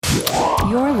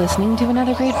You're listening to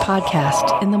another great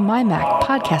podcast in the MyMac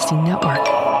Podcasting Network.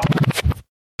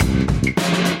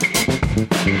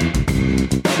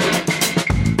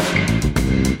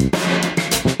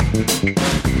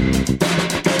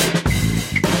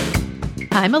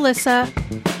 Hi, Melissa.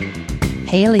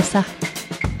 Hey, Elisa.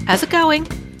 How's it going?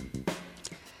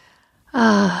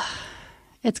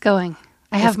 It's going.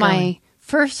 I have my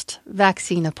first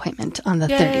vaccine appointment on the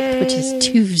 30th, which is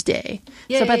Tuesday.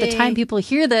 Yay. So by the time people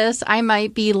hear this, I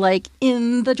might be like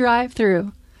in the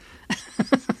drive-thru.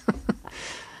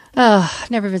 I've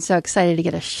never been so excited to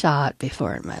get a shot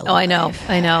before in my life. Oh,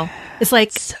 I know. It's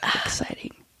like, So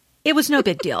exciting. it was no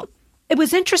big deal. It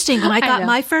was interesting. When I got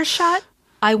my first shot,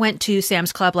 I went to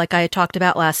Sam's Club like I had talked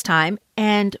about last time.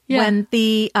 And when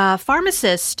the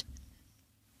pharmacist,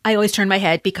 I always turn my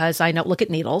head because I don't look at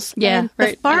needles. Yeah, and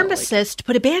right. the pharmacist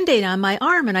put a Band-Aid on my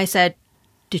arm and I said,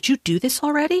 "Did you do this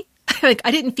already?" Like I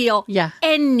didn't feel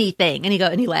anything.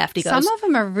 And he laughed. He goes, Some of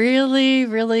them are really,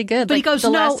 really good. But like he goes,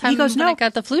 the no. last time He goes, when no. I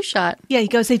got the flu shot. Yeah, he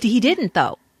goes, he didn't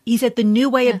though. He said the new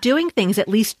way of doing things, at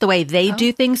least the way they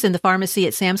do things in the pharmacy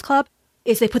at Sam's Club,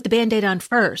 is they put the Band-Aid on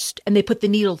first and they put the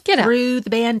needle through the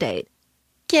Band-Aid.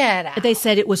 Get out. They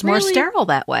said it was more sterile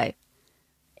that way.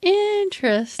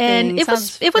 Interesting. And it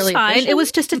was really fine. efficient. It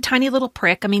was just a tiny little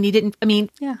prick. I mean,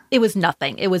 it was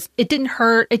nothing. It didn't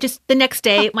hurt. It just, the next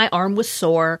day my arm was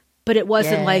sore, but it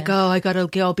wasn't like, oh, I got to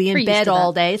go be in bed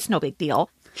all day. It's no big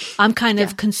deal. I'm kind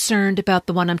of concerned about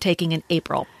the one I'm taking in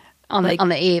April. On the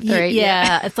 8th, right?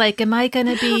 Yeah. It's like, am I going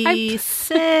to be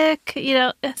sick? You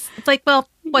know, it's like, well,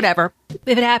 whatever.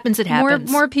 If it happens, it happens.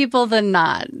 More people than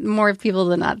not. More people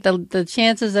than not. The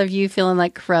chances of you feeling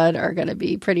like crud are going to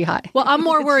be pretty high. Well, I'm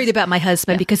more worried about my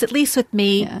husband because at least with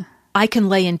me, I can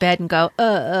lay in bed and go,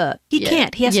 He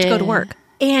can't. He has to go to work.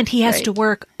 And he has to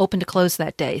work open to close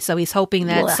that day. So he's hoping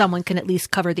that someone can at least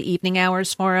cover the evening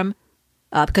hours for him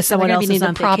because someone else is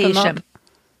on vacation.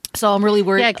 So I'm really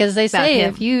worried. Yeah, because they say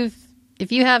him.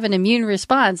 if you have an immune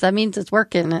response, that means it's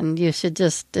working, and you should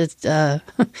just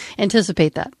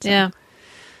anticipate that. So.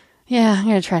 Yeah, I'm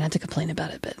gonna try not to complain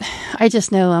about it, but I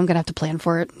just know I'm gonna have to plan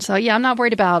for it. So yeah, I'm not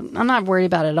worried about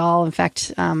it at all. In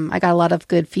fact, I got a lot of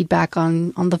good feedback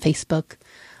on the Facebook,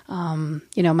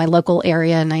 my local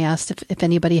area, and I asked if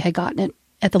anybody had gotten it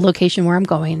at the location where I'm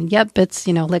going. Yep, it's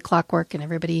like clockwork, and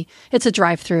everybody. It's a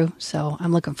drive-through, so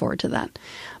I'm looking forward to that.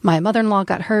 My mother-in-law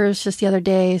got hers just the other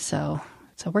day, so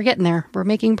we're getting there. We're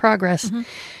making progress. Mm-hmm.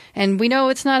 And we know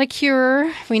it's not a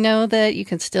cure. We know that you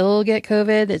can still get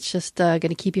COVID. It's just going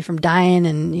to keep you from dying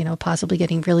and, possibly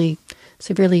getting really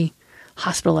severely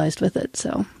hospitalized with it.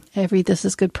 So this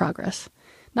is good progress.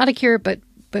 Not a cure, but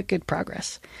good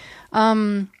progress.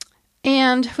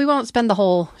 And we won't spend the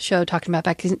whole show talking about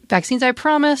vaccines, I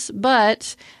promise.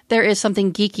 But there is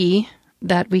something geeky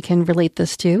that we can relate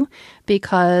this to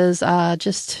because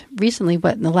just recently,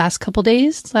 in the last couple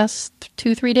days, last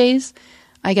 2-3 days,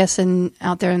 I guess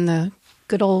out there in the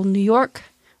good old New York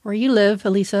where you live,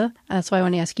 Elisa, that's why I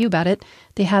want to ask you about it.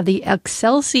 They have the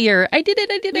Excelsior. I did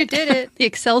it. You did it. The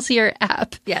Excelsior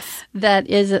app. Yes. That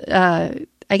is, I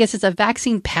guess it's a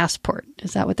vaccine passport.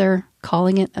 Is that what they're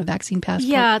calling it? A vaccine passport?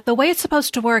 Yeah, the way it's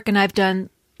supposed to work, and I've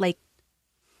done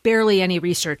barely any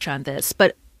research on this,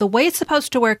 but the way it's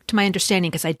supposed to work, to my understanding,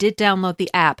 because I did download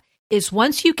the app, is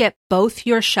once you get both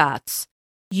your shots,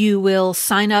 you will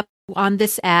sign up on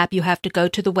this app. You have to go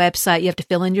to the website. You have to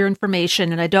fill in your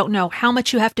information. And I don't know how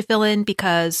much you have to fill in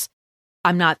because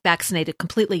I'm not vaccinated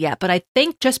completely yet. But I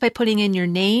think just by putting in your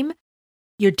name,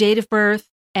 your date of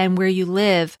birth, and where you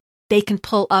live, they can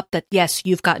pull up that, yes,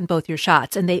 you've gotten both your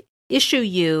shots. And they issue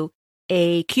you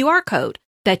a QR code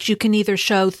that you can either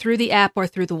show through the app or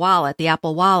through the wallet, the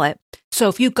Apple Wallet. So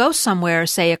if you go somewhere,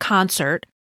 say a concert,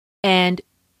 and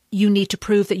you need to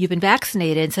prove that you've been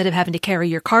vaccinated, instead of having to carry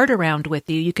your card around with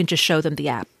you, you can just show them the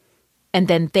app. And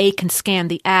then they can scan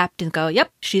the app and go,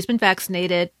 yep, she's been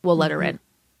vaccinated. We'll let her in.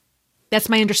 That's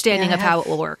my understanding of how it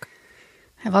will work.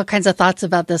 I have all kinds of thoughts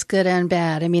about this, good and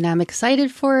bad. I mean, I'm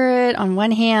excited for it. On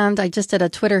one hand, I just did a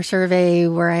Twitter survey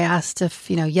where I asked if,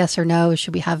 yes or no,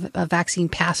 should we have a vaccine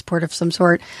passport of some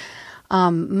sort?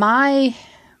 My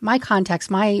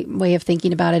context, my way of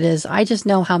thinking about it is I just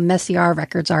know how messy our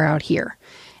records are out here.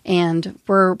 And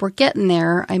we're getting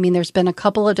there. I mean, there's been a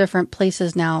couple of different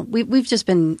places now. We've just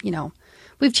been,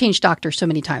 we've changed doctors so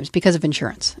many times because of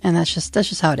insurance, and that's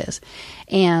just how it is.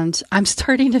 And I'm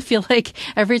starting to feel like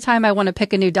every time I want to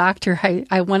pick a new doctor,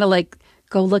 I want to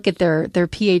go look at their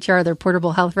PHR, their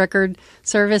portable health record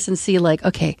service, and see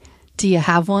okay, do you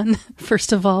have one,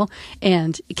 first of all?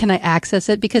 And can I access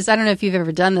it? Because I don't know if you've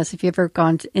ever done this, if you've ever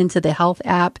gone into the health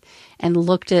app and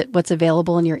looked at what's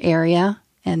available in your area.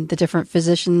 and the different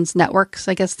physicians networks,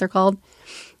 I guess they're called.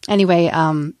 Anyway,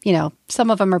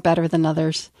 some of them are better than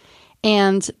others.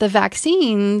 And the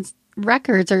vaccines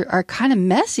records are kind of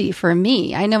messy for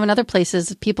me. I know in other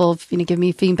places, people give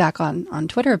me feedback on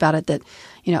Twitter about it that,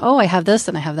 I have this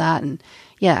and I have that. And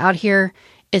yeah, out here,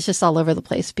 it's just all over the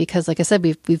place because, like I said,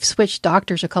 we've switched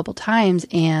doctors a couple times,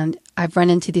 and I've run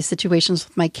into these situations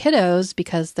with my kiddos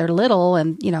because they're little,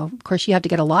 and of course, you have to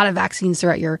get a lot of vaccines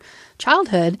throughout your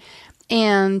childhood.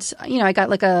 And I got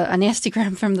like a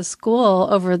nastygram from the school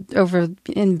over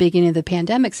in the beginning of the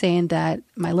pandemic saying that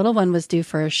my little one was due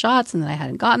for shots and that I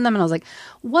hadn't gotten them, and I was like,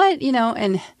 "What?"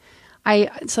 And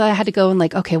So I had to go and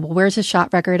like, okay, well, where's his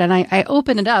shot record? And I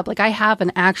opened it up. Like I have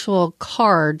an actual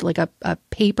card, like a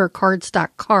paper cardstock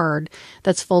card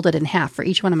that's folded in half for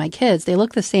each one of my kids. They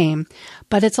look the same,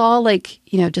 but it's all like,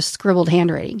 just scribbled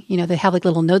handwriting. They have like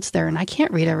little notes there and I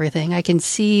can't read everything. I can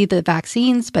see the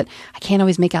vaccines, but I can't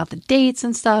always make out the dates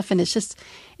and stuff. And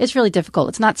it's really difficult.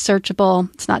 It's not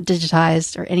searchable. It's not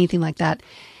digitized or anything like that.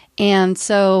 And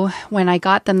so when I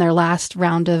got them their last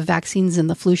round of vaccines and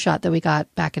the flu shot that we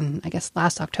got back in, I guess,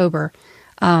 last October,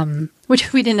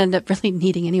 which we didn't end up really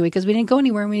needing anyway because we didn't go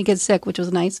anywhere and we didn't get sick, which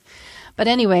was nice. But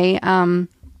anyway,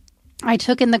 I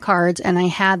took in the cards and I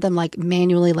had them like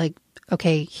manually like,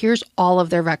 okay, here's all of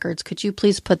their records. Could you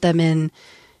please put them in,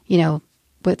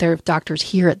 with their doctors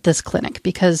here at this clinic?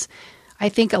 Because I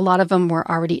think a lot of them were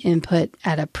already input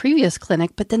at a previous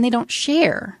clinic, but then they don't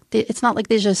share. It's not like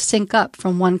they just sync up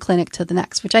from one clinic to the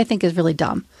next, which I think is really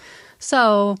dumb.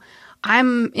 So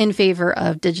I'm in favor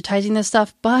of digitizing this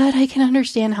stuff, but I can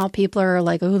understand how people are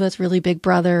like, oh, that's really Big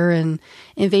Brother and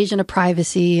invasion of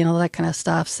privacy and all that kind of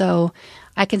stuff. So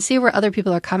I can see where other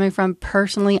people are coming from.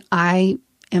 Personally, I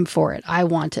am for it. I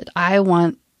want it. I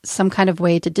want some kind of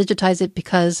way to digitize it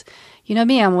because,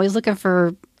 me, I'm always looking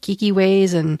for geeky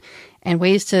ways and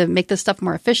ways to make this stuff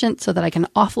more efficient so that I can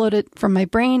offload it from my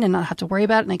brain and not have to worry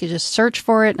about it. And I can just search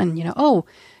for it. And,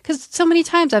 because so many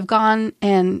times I've gone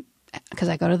because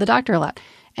I go to the doctor a lot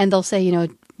and they'll say,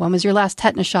 when was your last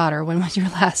tetanus shot or when was your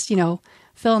last,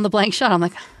 fill in the blank shot? I'm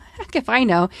like, heck if I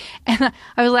know. And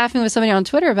I was laughing with somebody on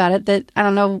Twitter about it that I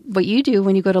don't know what you do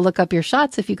when you go to look up your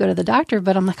shots if you go to the doctor,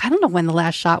 but I'm like, I don't know when the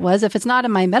last shot was. If it's not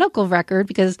in my medical record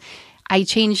because I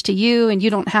changed to you and you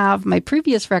don't have my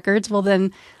previous records, well,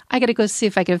 then I got to go see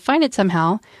if I can find it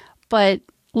somehow. But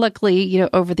luckily,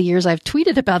 over the years, I've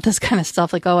tweeted about this kind of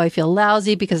stuff like, oh, I feel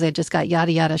lousy because I just got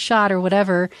yada, yada shot or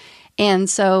whatever. And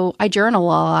so I journal a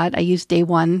lot. I use Day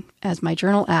One as my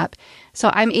journal app.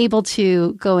 So I'm able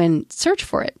to go and search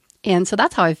for it. And so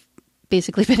that's how I've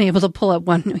basically been able to pull up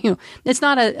one, it's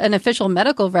not an official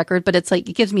medical record, but it's like,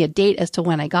 it gives me a date as to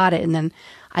when I got it. And then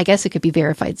I guess it could be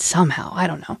verified somehow. I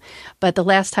don't know. But the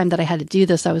last time that I had to do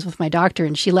this, I was with my doctor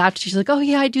and she laughed. She's like, oh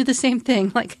yeah, I do the same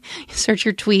thing. Like search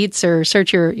your tweets or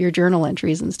search your journal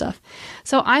entries and stuff.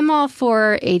 So I'm all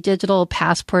for a digital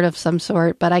passport of some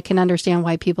sort, but I can understand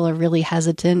why people are really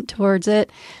hesitant towards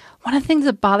it. One of the things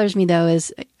that bothers me, though,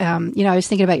 is, I was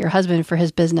thinking about your husband for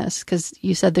his business because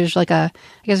you said there's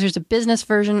there's a business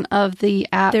version of the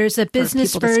app. There's a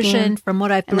business version. From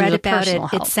what I've read about it,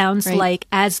 it sounds like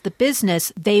as the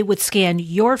business, they would scan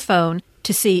your phone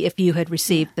to see if you had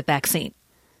received the vaccine.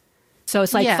 So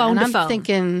it's like phone to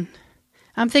phone.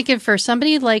 I'm thinking for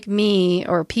somebody like me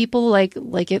or people like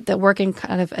it that work in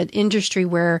kind of an industry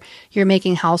where you're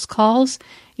making house calls,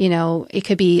 it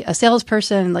could be a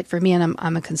salesperson. Like for me, and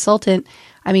I'm a consultant.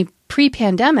 I mean,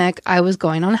 pre-pandemic, I was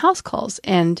going on house calls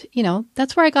and,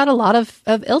 that's where I got a lot of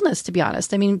illness, to be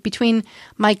honest. I mean, between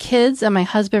my kids and my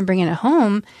husband bringing it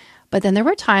home, but then there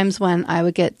were times when I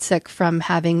would get sick from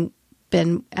having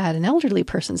been at an elderly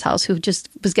person's house who just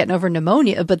was getting over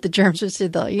pneumonia, but the germs were still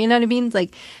there. You know what I mean?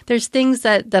 Like there's things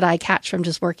that I catch from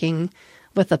just working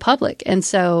with the public. And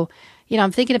so,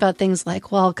 I'm thinking about things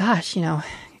like, well, gosh,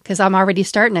 because I'm already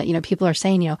starting it, people are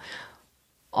saying,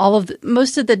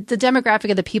 most of the demographic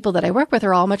of the people that I work with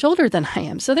are all much older than I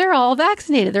am. So they're all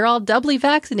vaccinated. They're all doubly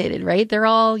vaccinated, right? They're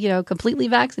all, completely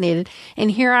vaccinated. And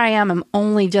here I am, I'm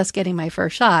only just getting my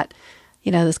first shot,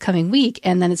 this coming week.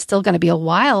 And then it's still going to be a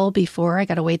while before I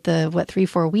got to wait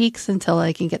 3-4 weeks until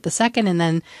I can get the second. And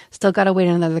then still got to wait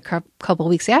another couple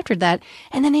weeks after that.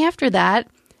 And then after that,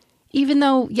 even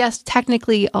though, yes,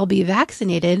 technically I'll be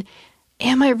vaccinated,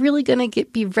 am I really going to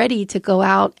be ready to go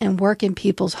out and work in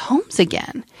people's homes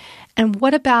again? And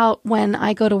what about when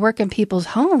I go to work in people's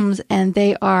homes and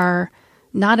they are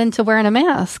not into wearing a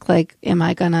mask? Like, am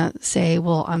I going to say,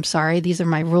 well, I'm sorry, these are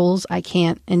my rules. I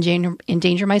can't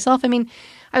endanger myself. I mean,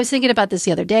 I was thinking about this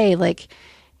the other day, like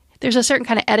there's a certain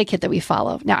kind of etiquette that we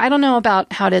follow. Now, I don't know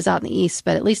about how it is out in the East,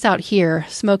 but at least out here,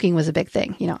 smoking was a big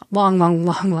thing. You know,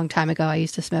 long time ago, I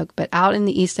used to smoke. But out in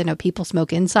the East, I know people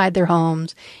smoke inside their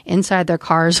homes, inside their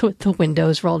cars with the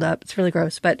windows rolled up. It's really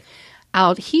gross. But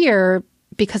out here,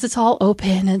 because it's all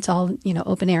open, it's all, you know,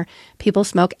 open air, people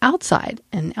smoke outside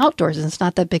and outdoors, and it's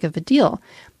not that big of a deal.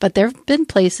 But there have been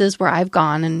places where I've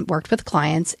gone and worked with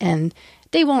clients, and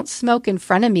they won't smoke in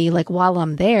front of me like while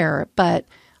I'm there, but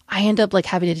I end up like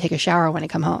having to take a shower when I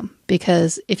come home.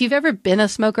 Because if you've ever been a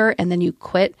smoker and then you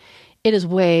quit, it is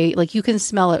way, like you can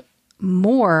smell it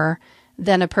more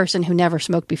than a person who never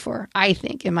smoked before, I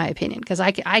think, in my opinion, because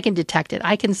I can detect it.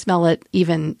 I can smell it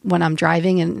even when I'm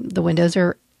driving and the windows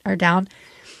are down.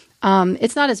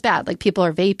 It's not as bad. Like people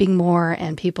are vaping more,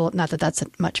 and people, not that that's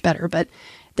much better, but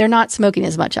they're not smoking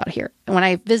as much out here. And when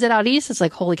I visit out East, it's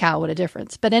like, holy cow, what a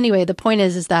difference. But anyway, the point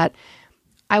is that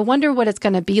I wonder what it's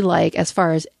going to be like as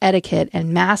far as etiquette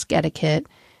and mask etiquette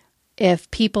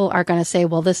if people are going to say,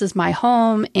 well, this is my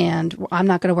home and I'm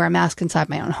not going to wear a mask inside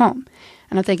my own home.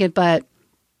 And I'm thinking, but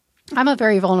I'm a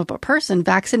very vulnerable person,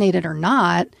 vaccinated or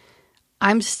not.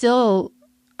 I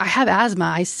have asthma.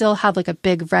 I still have like a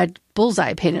big red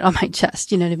bullseye painted on my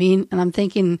chest. You know what I mean? And I'm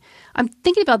thinking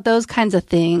about those kinds of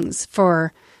things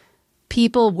for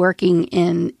people working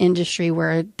in industry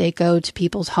where they go to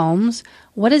people's homes.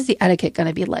 What is the etiquette going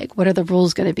to be like? What are the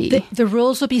rules going to be? The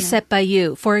rules will be set by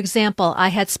you. For example, I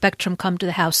had Spectrum come to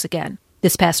the house again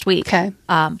this past week. Okay.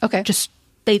 Okay. Just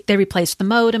they replaced the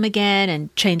modem again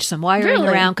and changed some wiring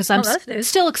around because I'm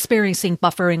still experiencing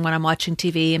buffering when I'm watching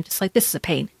TV. I'm just like, this is a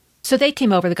pain. So they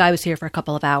came over. The guy was here for a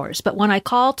couple of hours. But when I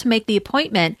called to make the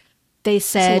appointment, they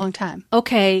said, it's a long time.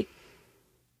 Okay,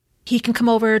 he can come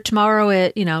over tomorrow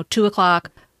at, 2:00.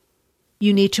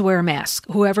 You need to wear a mask.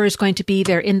 Whoever is going to be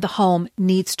there in the home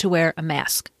needs to wear a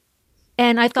mask.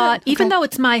 And I thought, even though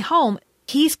it's my home,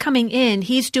 he's coming in,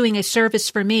 he's doing a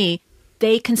service for me.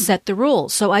 They can set the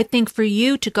rules. So I think for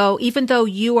you to go, even though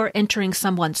you are entering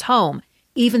someone's home,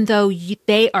 even though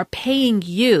they are paying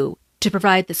you to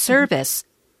provide the service,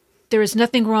 there is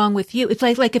nothing wrong with you. It's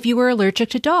like if you were allergic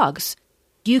to dogs.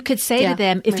 You could say to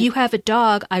them, if you have a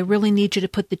dog, I really need you to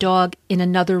put the dog in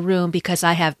another room because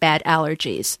I have bad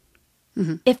allergies.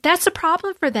 Mm-hmm. If that's a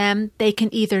problem for them, they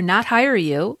can either not hire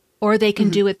you or they can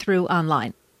do it through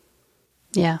online.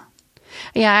 Yeah.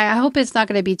 Yeah, I hope it's not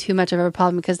going to be too much of a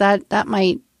problem because that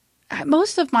might,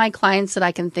 most of my clients that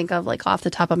I can think of like off the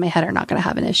top of my head are not going to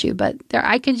have an issue. But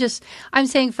I'm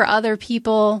saying for other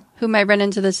people who might run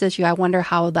into this issue, I wonder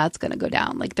how that's going to go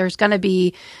down. Like there's going to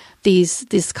be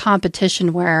this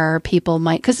competition where people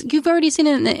might, because you've already seen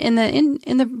it in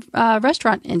the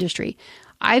restaurant industry.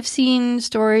 I've seen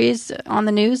stories on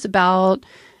the news about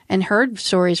and heard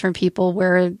stories from people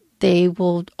where they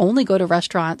will only go to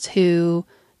restaurants who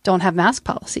don't have mask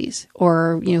policies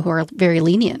or who are very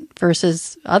lenient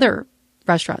versus other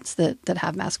restaurants that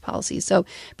have mask policies. So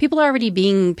people are already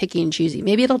being picky and choosy.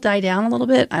 Maybe it'll die down a little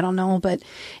bit. I don't know, but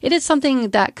it is something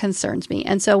that concerns me.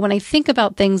 And so when I think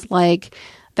about things like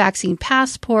vaccine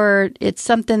passport, it's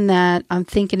something that I'm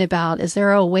thinking about. Is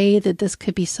there a way that this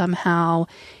could be somehow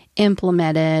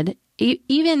implemented,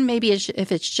 even maybe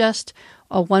if it's just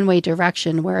a one-way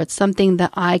direction where it's something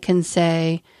that I can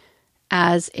say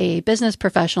as a business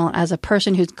professional, as a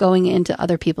person who's going into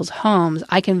other people's homes,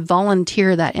 I can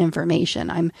volunteer that information.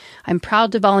 I'm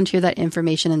proud to volunteer that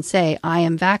information and say, I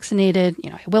am vaccinated,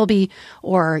 I will be,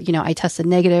 or, I tested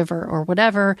negative or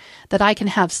whatever, that I can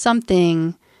have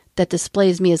something that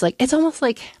displays me as like, it's almost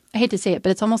like, I hate to say it,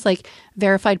 but it's almost like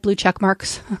verified blue check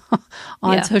marks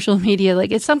on social media.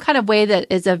 Like it's some kind of way that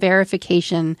is a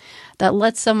verification that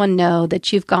lets someone know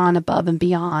that you've gone above and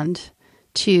beyond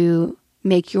to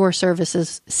make your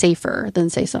services safer than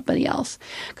say somebody else.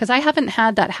 Because I haven't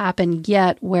had that happen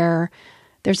yet where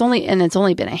it's only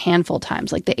been a handful of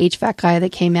times, like the HVAC guy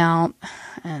that came out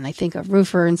and I think a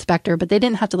roofer inspector, but they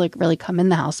didn't have to like really come in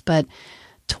the house. But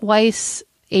twice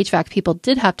HVAC people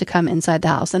did have to come inside the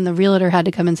house and the realtor had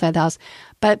to come inside the house.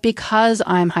 But because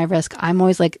I'm high risk, I'm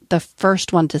always like the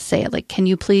first one to say it. Like, can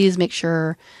you please make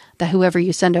sure that whoever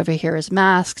you send over here is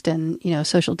masked and,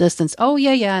 social distance? Oh,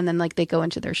 yeah. And then like they go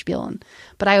into their spiel.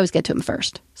 But I always get to them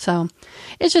first. So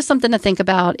it's just something to think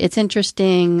about. It's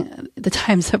interesting the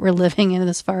times that we're living in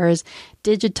as far as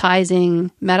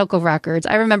digitizing medical records.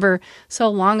 I remember so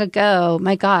long ago,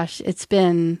 my gosh, it's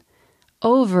been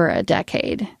over a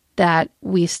decade that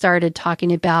we started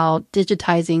talking about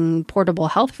digitizing portable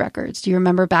health records. Do you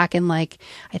remember back in I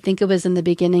think it was in the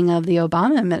beginning of the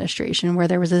Obama administration where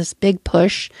there was this big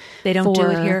push They don't do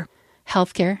it here.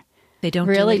 Healthcare. They don't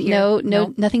really? Do it here.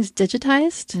 No, nothing's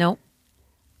digitized? No.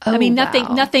 I mean, nothing,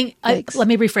 let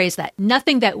me rephrase that.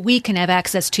 Nothing that we can have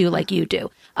access to like you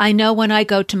do. I know when I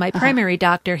go to my primary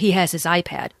doctor, he has his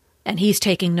iPad and he's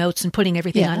taking notes and putting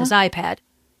everything on his iPad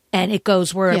and it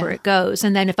goes wherever it goes.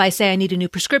 And then if I say I need a new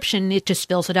prescription, it just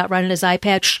fills it out right on his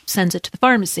iPad, sends it to the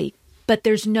pharmacy. But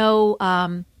there's no,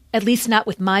 at least not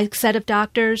with my set of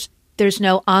doctors, there's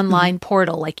no online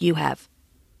portal like you have.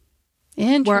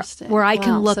 Interesting. Where I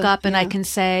can look up and I can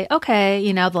say,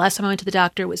 okay, the last time I went to the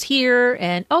doctor was here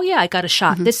and, oh yeah, I got a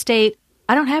shot this date.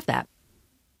 I don't have that.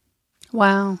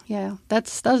 Wow. Yeah. That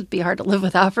would be hard to live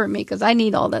without for me because I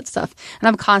need all that stuff and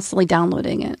I'm constantly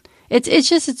downloading it.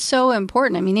 It's so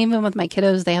important. I mean, even with my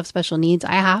kiddos, they have special needs.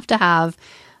 I have to have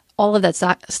all of that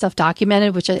stuff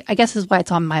documented, which I guess is why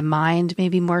it's on my mind,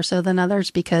 maybe more so than others,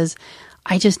 because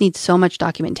I just need so much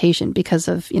documentation because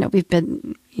of, we've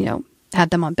been, had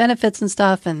them on benefits and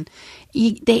stuff, and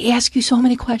they ask you so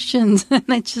many questions, and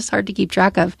it's just hard to keep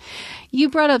track of. You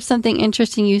brought up something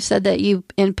interesting. You said that you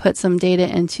input some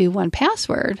data into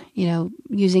 1Password,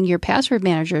 using your password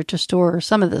manager to store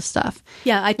some of this stuff.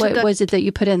 Yeah, What was it that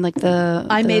you put in, like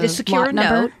I made a secure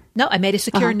note. No, I made a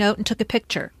secure note and took a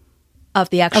picture of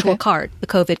the actual card, the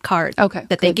COVID card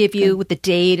that they give you with the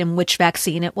date and which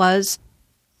vaccine it was.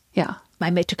 Yeah. I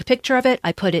took a picture of it.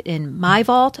 I put it in my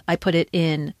vault. I put it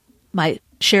in my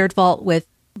shared vault with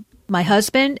my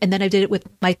husband, and then I did it with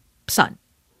my son.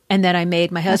 And then I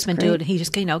made my husband do it, and he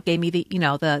just, gave me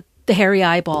the hairy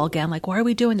eyeball again, like, why are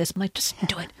we doing this? I'm like, just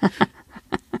do it.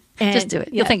 And, just do it.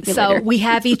 You'll thank me later. So we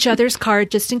have each other's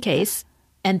card just in case.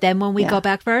 And then when we go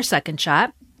back for our second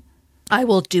shot, I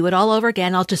will do it all over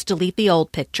again. I'll just delete the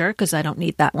old picture because I don't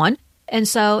need that one. And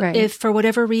so if for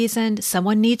whatever reason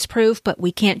someone needs proof, but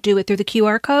we can't do it through the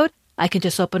QR code, I can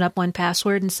just open up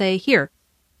 1Password and say,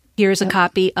 here's a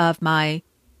copy of my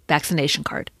vaccination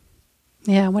card.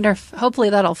 Yeah, I wonder if hopefully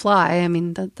that'll fly. I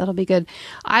mean, that'll be good.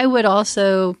 I would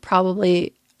also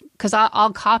probably, because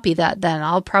I'll copy that then.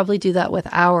 I'll probably do that with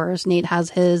ours. Nate has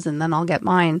his, and then I'll get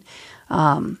mine.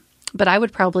 But I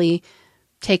would probably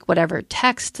take whatever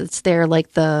text that's there, like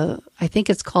I think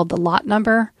it's called the lot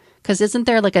number. Because isn't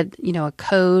there like a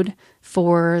code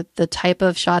for the type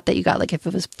of shot that you got? Like if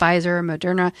it was Pfizer or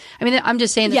Moderna. I mean, I'm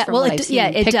just saying this from what I've seen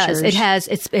in pictures. It does.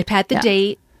 It had the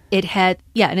date. It had,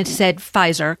 and it said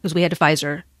Pfizer because we had a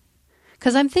Pfizer.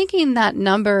 Because I'm thinking that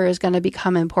number is going to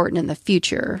become important in the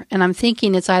future. And I'm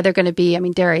thinking it's either going to be, I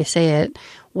mean, dare I say it,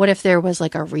 what if there was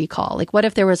like a recall? Like what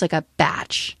if there was like a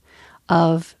batch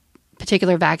of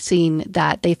particular vaccine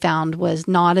that they found was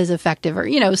not as effective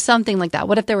or, something like that?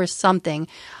 What if there was something?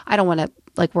 I don't want to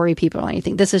like worry people or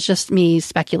anything. This is just me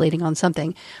speculating on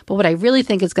something. But what I really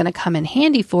think is going to come in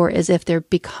handy for is if there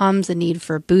becomes a need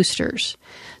for boosters.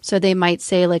 So they might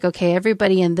say like, okay,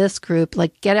 everybody in this group,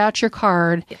 like get out your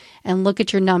card and look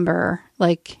at your number.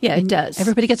 Like, it does.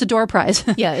 Everybody gets a door prize.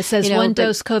 It says one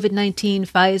dose COVID-19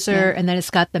 Pfizer, and then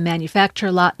it's got the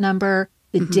manufacturer lot number,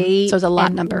 the date, so it's a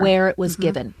lot number, where it was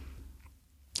given.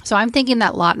 So I'm thinking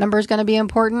that lot number is going to be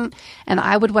important, and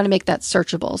I would want to make that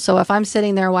searchable. So if I'm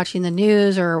sitting there watching the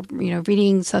news or,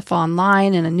 reading stuff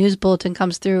online and a news bulletin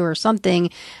comes through or something,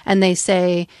 and they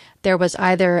say there was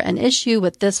either an issue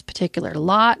with this particular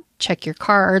lot, check your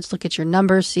cards, look at your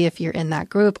numbers, see if you're in that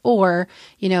group, or,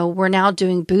 we're now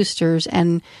doing boosters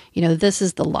and, this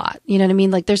is the lot. You know what I mean?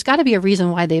 Like there's got to be a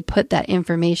reason why they put that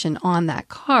information on that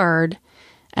card.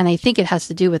 And I think it has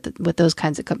to do with those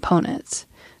kinds of components.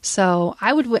 So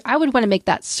I would want to make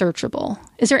that searchable.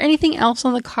 Is there anything else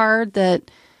on the card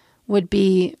that would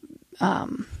be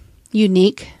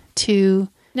unique to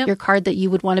your card that you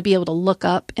would want to be able to look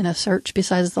up in a search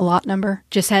besides the lot number?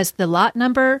 Just has the lot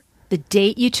number, the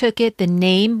date you took it, the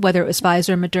name, whether it was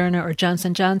Pfizer, Moderna, or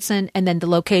Johnson & Johnson, and then the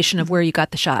location of where you got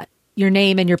the shot, your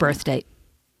name and your birth date.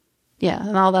 Yeah,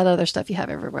 and all that other stuff you have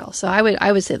everywhere else. So I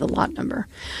would say the lot number.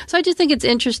 So I just think it's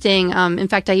interesting. In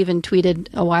fact, I even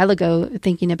tweeted a while ago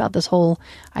thinking about this whole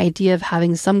idea of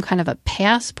having some kind of a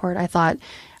passport. I thought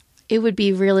it would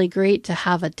be really great to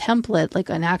have a template, like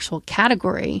an actual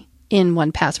category in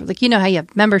 1Password. Like, how you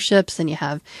have memberships and you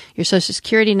have your social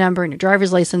security number and your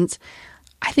driver's license.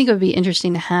 I think it would be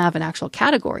interesting to have an actual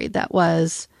category that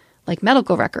was like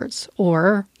medical records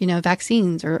or,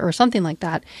 vaccines or something like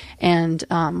that. And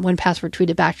 1Password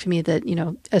tweeted back to me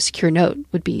that, a secure note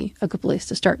would be a good place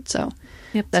to start. So,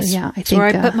 that's I think where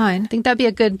I put mine. I think that'd be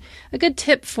a good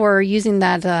tip for using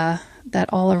that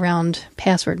all around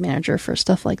password manager for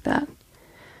stuff like that.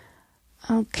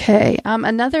 Okay.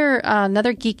 Another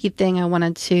geeky thing I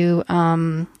wanted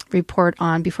to report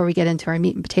on before we get into our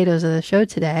meat and potatoes of the show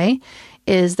today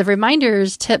is the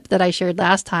reminders tip that I shared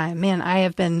last time. Man, I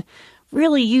have been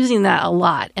really using that a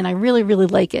lot, and I really, really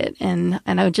like it. And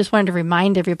I just wanted to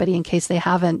remind everybody, in case they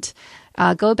haven't,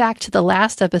 go back to the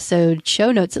last episode,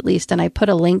 show notes at least, and I put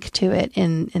a link to it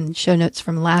in show notes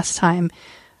from last time,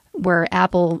 where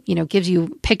Apple, gives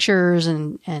you pictures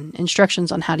and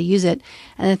instructions on how to use it.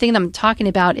 And the thing that I'm talking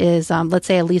about is, let's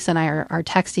say Elisa and I are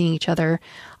texting each other.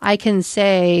 I can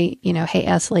say, hey,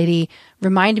 S lady,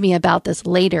 remind me about this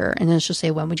later. And then she'll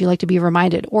say, when would you like to be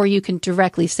reminded? Or you can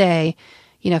directly say,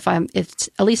 if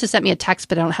Elisa sent me a text,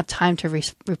 but I don't have time to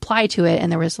reply to it,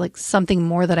 and there was like something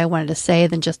more that I wanted to say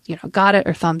than just, got it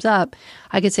or thumbs up,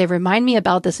 I could say, remind me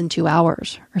about this in 2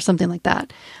 hours or something like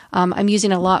that. I'm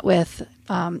using a lot with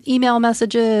email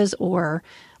messages or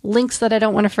links that I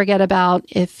don't want to forget about.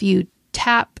 If you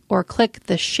tap or click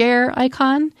the share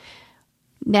icon,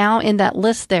 now in that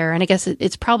list there, and I guess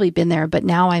it's probably been there, but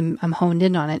now I'm honed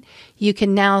in on it, you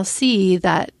can now see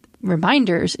that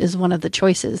reminders is one of the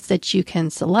choices that you can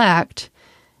select,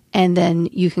 and then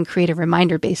you can create a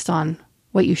reminder based on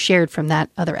what you shared from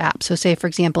that other app. So say, for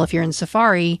example, if you're in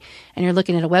Safari and you're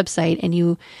looking at a website and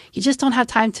you just don't have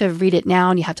time to read it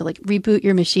now and you have to like reboot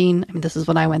your machine. I mean, this is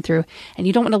what I went through, and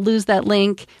you don't want to lose that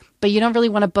link, but you don't really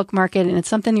want to bookmark it, and it's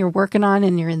something you're working on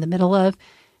and you're in the middle of,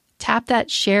 tap that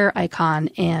share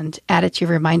icon and add it to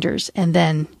your reminders, and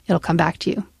then it'll come back to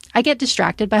you. I get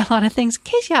distracted by a lot of things, in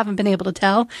case you haven't been able to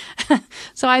tell.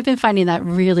 So I've been finding that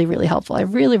really, really helpful. I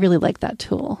really, really like that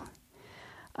tool.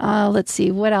 Let's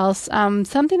see, what else?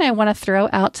 Something I want to throw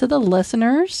out to the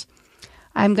listeners.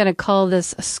 I'm going to call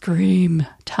this scream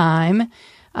time.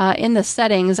 In the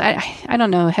settings, I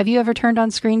don't know. Have you ever turned on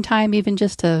screen time even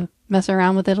just to mess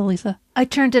around with it, Elisa? I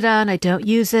turned it on. I don't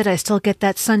use it. I still get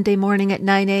that Sunday morning at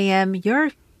 9 a.m.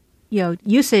 Your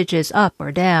usage is up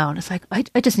or down. It's like,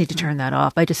 I just need to turn that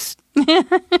off.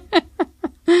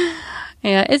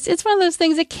 Yeah, it's one of those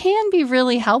things that can be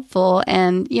really helpful.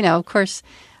 And, of course,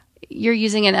 you're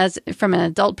using it as from an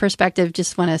adult perspective,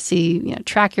 just want to see,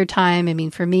 track your time. I mean,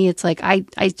 for me, it's like I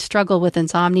struggle with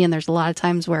insomnia, and there's a lot of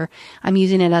times where I'm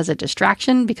using it as a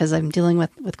distraction because I'm dealing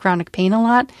with chronic pain a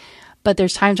lot. But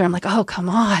there's times where I'm like, oh, come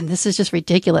on, this is just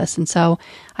ridiculous. And so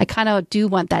I kind of do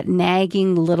want that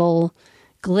nagging little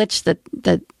glitch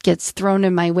that gets thrown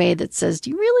in my way that says, do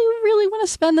you really, really want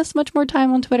to spend this much more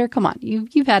time on Twitter? Come on,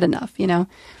 you've had enough,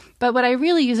 But what I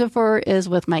really use it for is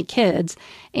with my kids,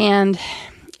 and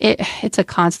it's a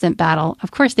constant battle. Of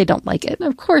course they don't like it.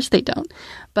 Of course they don't.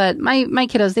 But my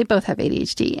kiddos, they both have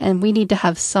ADHD, and we need to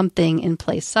have something in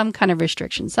place, some kind of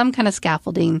restriction, some kind of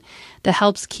scaffolding that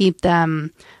helps keep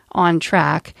them on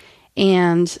track.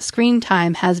 And screen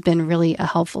time has been really a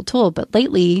helpful tool. But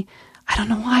lately, I don't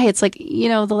know why. It's like,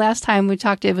 the last time we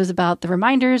talked, it was about the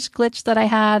reminders glitch that I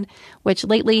had, which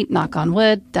lately, knock on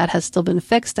wood, that has still been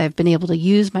fixed. I've been able to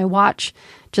use my watch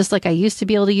just like I used to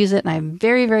be able to use it. And I'm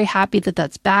very, very happy that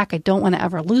that's back. I don't want to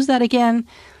ever lose that again.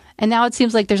 And now it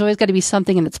seems like there's always got to be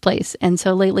something in its place. And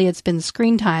so lately it's been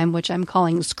screen time, which I'm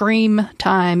calling scream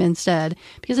time instead,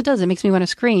 because it makes me want to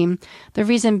scream. The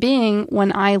reason being,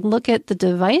 when I look at the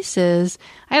devices,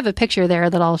 I have a picture there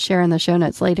that I'll share in the show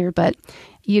notes later, but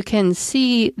you can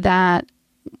see that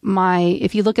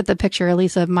if you look at the picture,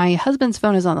 Elisa, my husband's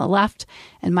phone is on the left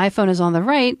and my phone is on the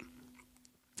right.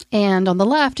 And on the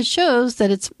left, it shows that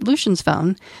it's Lucian's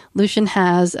phone. Lucian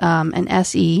has an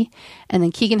SE, and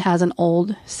then Keegan has an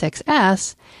old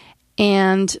 6S.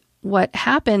 And what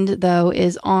happened, though,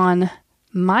 is on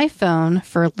my phone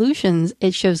for Lucian's,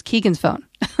 it shows Keegan's phone.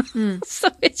 So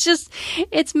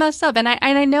it's messed up. And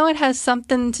I know it has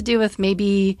something to do with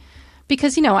maybe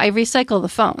because, I recycle the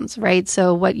phones, right?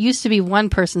 So what used to be one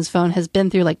person's phone has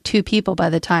been through like two people by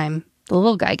the time the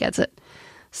little guy gets it.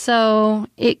 So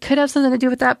it could have something to do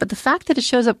with that. But the fact that it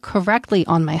shows up correctly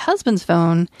on my husband's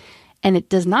phone and it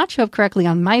does not show up correctly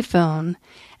on my phone.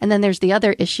 And then there's the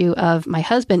other issue of my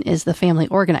husband is the family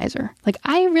organizer. Like,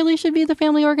 I really should be the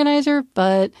family organizer.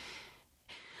 But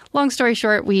long story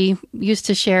short, we used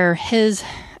to share his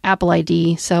Apple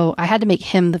ID. So I had to make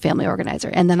him the family organizer.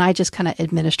 And then I just kind of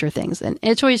administer things. And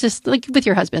it's always just like with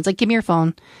your husband. It's like, give me your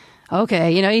phone.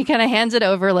 Okay, he kind of hands it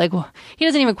over, like, well, he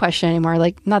doesn't even question anymore.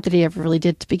 Like, not that he ever really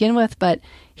did to begin with, but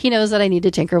he knows that I need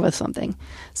to tinker with something.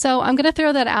 So I'm going to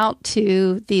throw that out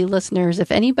to the listeners.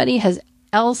 If anybody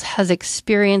else has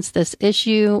experienced this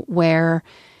issue where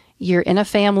you're in a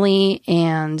family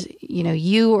and,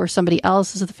 you or somebody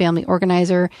else is the family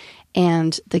organizer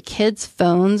and the kids'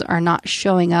 phones are not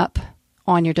showing up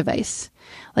on your device.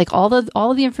 Like all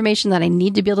of the information that I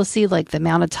need to be able to see, like the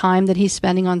amount of time that he's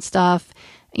spending on stuff,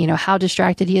 how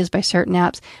distracted he is by certain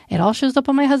apps. It all shows up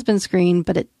on my husband's screen,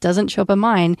 but it doesn't show up on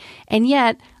mine. And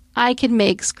yet I can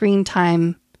make screen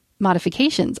time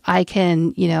modifications. I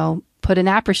can, put an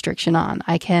app restriction on.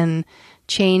 I can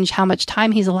change how much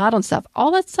time he's allowed on stuff.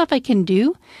 All that stuff I can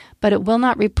do, but it will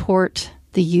not report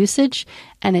the usage,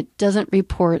 and it doesn't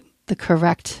report the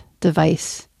correct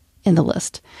device in the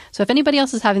list. So if anybody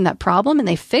else is having that problem and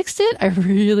they fixed it, I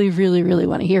really, really, really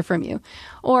want to hear from you.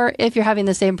 Or if you're having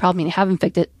the same problem and you haven't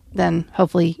fixed it, then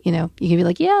hopefully, you can be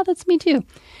like, yeah, that's me too.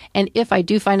 And if I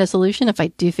do find a solution, if I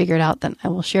do figure it out, then I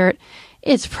will share it.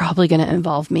 It's probably going to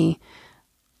involve me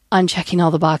unchecking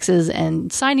all the boxes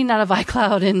and signing out of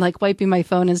iCloud and like wiping my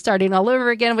phone and starting all over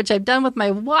again, which I've done with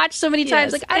my watch so many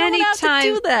times. Like, I don't want to have to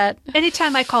do that.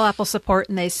 Anytime I call Apple support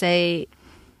and they say,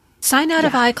 sign out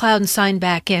of iCloud and sign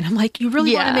back in, I'm like, you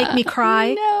really want to make me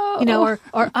cry? No.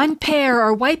 Or unpair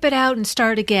or wipe it out and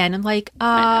start again. I'm like,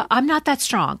 I'm not that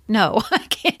strong. No, I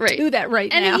can't do that right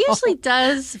now. And it usually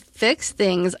does fix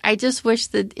things. I just wish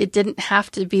that it didn't have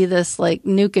to be this like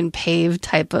nuke and pave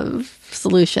type of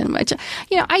solution, which,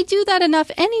 I do that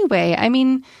enough anyway. I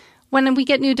mean, when we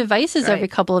get new devices every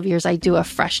couple of years, I do a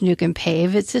fresh nuke and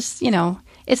pave. It's just,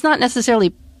 it's not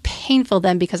necessarily painful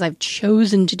then because I've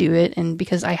chosen to do it and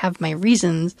because I have my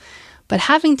reasons. But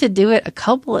having to do it a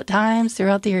couple of times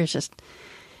throughout the year is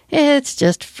it's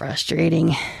just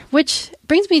frustrating. Which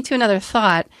brings me to another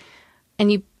thought, and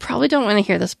you probably don't want to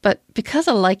hear this, but because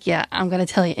I like you, I'm going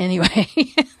to tell you anyway.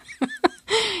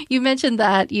 You mentioned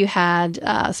that you had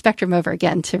Spectrum over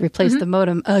again to replace the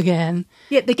modem again.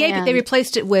 Yeah, they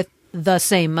replaced it with the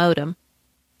same modem.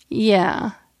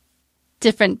 Yeah.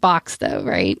 Different box though,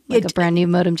 right? Like a brand new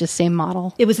modem, just same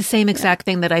model. It was the same exact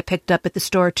thing that I picked up at the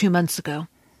store 2 months ago.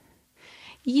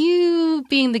 You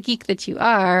being the geek that you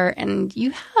are, and you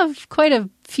have quite a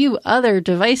few other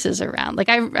devices around. Like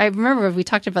I remember we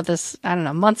talked about this, I don't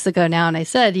know, months ago now, and I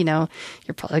said, you're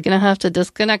probably going to have to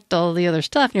disconnect all the other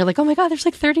stuff. And you're like, oh my God, there's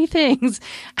like 30 things.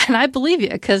 And I believe you,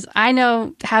 because I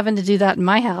know having to do that in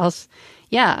my house.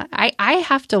 Yeah, I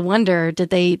have to wonder,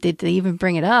 did they even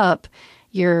bring it up?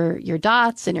 Your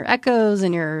dots and your echoes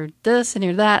and your this and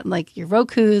your that, and like your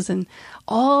Rokus and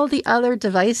all the other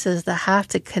devices that have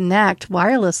to connect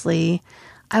wirelessly.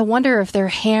 I wonder if they're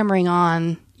hammering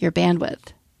on your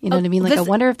bandwidth. You know what I mean? Like, I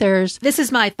wonder if there's... This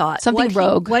is my thought. Something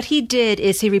rogue. What he did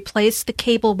is he replaced the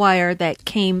cable wire that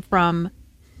came from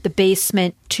the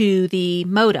basement to the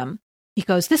modem. He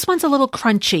goes, this one's a little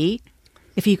crunchy.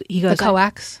 He goes, the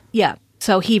coax? Yeah.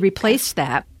 So he replaced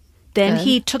that. Then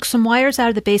he took some wires out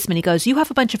of the basement. He goes, you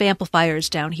have a bunch of amplifiers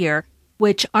down here,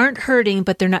 which aren't hurting,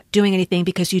 but they're not doing anything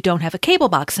because you don't have a cable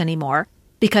box anymore,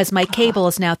 because my cable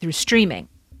is now through streaming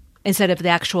instead of the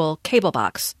actual cable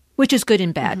box, which is good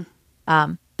and bad.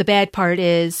 The bad part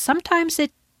is sometimes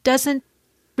it doesn't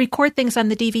record things on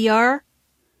the DVR,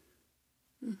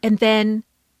 and then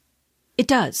it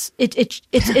does. It's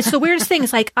the weirdest thing.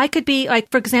 It's like I could be, like,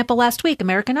 for example, last week,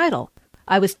 American Idol.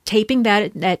 I was taping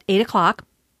that at 8 o'clock.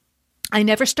 I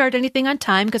never start anything on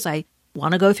time because I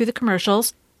want to go through the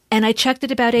commercials. And I checked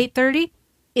at about 8:30.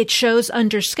 It shows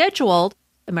under scheduled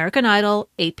American Idol,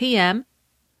 8 p.m.,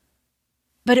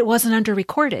 but it wasn't under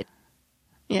recorded.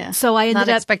 Yeah. So I ended up...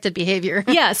 Unexpected behavior.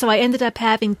 Yeah. So I ended up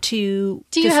having to...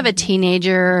 Do you have a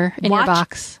teenager in your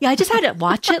box? Yeah, I just had to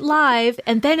watch it live.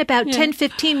 And then about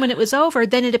 10:15 when it was over,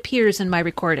 then it appears in my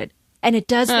recorded. And it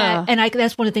does that. And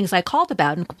that's one of the things I called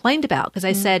about and complained about, because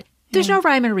I said, there's no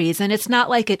rhyme or reason. It's not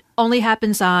like it only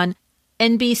happens on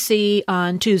NBC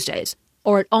on Tuesdays,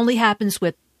 or it only happens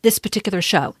with this particular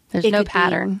show. There's no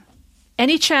pattern.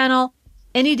 Any channel,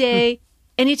 any day,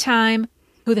 any time,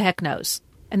 who the heck knows?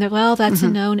 And they're, well, that's a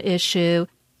known issue.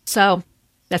 So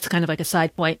that's kind of like a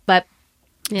side point. But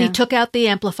he took out the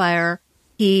amplifier.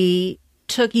 He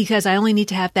says, I only need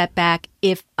to have that back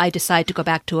if I decide to go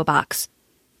back to a box.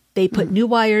 They put new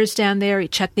wires down there. He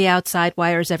checked the outside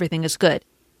wires. Everything is good.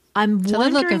 So they're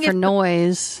looking for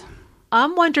noise.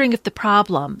 I'm wondering if the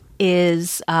problem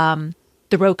is the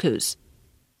Rokus.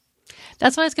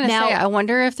 That's what I was going to say. I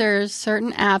wonder if there's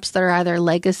certain apps that are either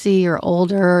legacy or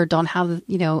older or don't have,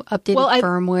 updated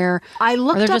firmware. I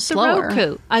looked up the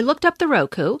Roku. I looked up the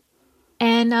Roku,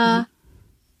 and I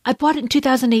bought it in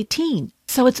 2018.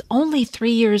 So it's only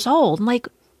 3 years old. I'm like,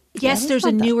 yes, there's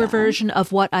a newer version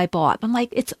of what I bought. I'm like,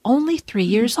 it's only 3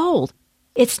 years old.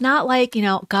 It's not like,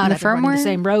 God, I've been running the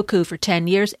same Roku for 10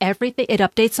 years. Everything, it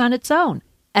updates on its own.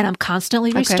 And I'm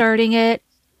constantly restarting it.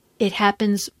 It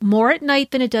happens more at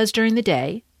night than it does during the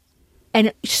day. And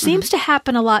it seems to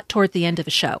happen a lot toward the end of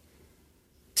a show.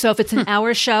 So if it's an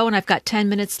hour show and I've got 10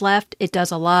 minutes left, it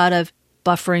does a lot of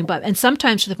buffering. And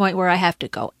sometimes to the point where I have to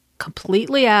go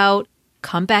completely out,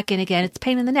 come back in again. It's a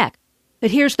pain in the neck.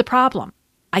 But here's the problem.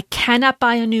 I cannot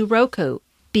buy a new Roku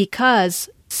because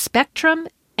Spectrum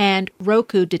and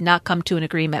Roku did not come to an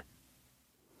agreement.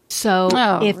 So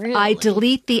if I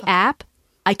delete the app,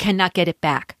 I cannot get it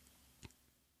back.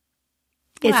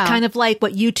 It's kind of like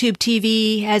what YouTube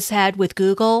TV has had with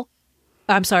Google.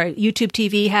 I'm sorry, YouTube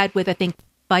TV had with, I think,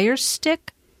 Fire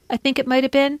Stick, I think it might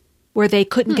have been, where they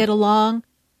couldn't get along,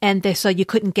 and so you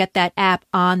couldn't get that app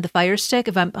on the Fire Stick.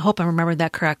 I hope I'm remembering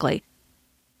that correctly.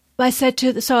 But I said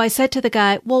to the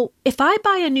guy, well, if I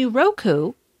buy a new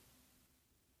Roku,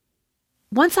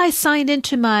 once I sign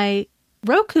into my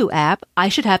Roku app, I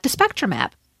should have the Spectrum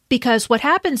app. Because what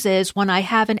happens is when I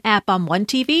have an app on one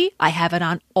TV, I have it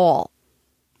on all.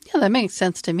 Yeah, that makes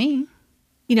sense to me.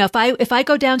 You know, if I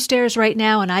go downstairs right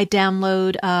now and I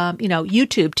download,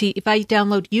 YouTube, if I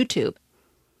download YouTube,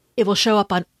 it will show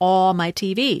up on all my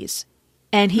TVs.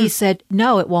 And he said,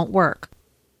 no, it won't work.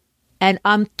 And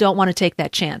I don't want to take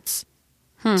that chance.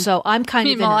 So I'm kind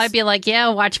of... Meanwhile, I'd be like, yeah,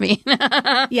 watch me.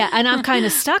 Yeah, and I'm kind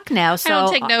of stuck now. So I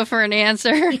don't take no for an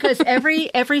answer. Because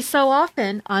every so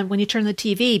often, when you turn the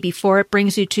TV, before it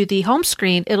brings you to the home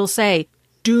screen, it'll say,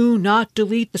 do not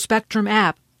delete the Spectrum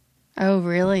app. Oh,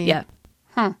 really? Yeah.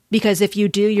 Because if you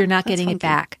do, you're not getting it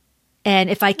back. And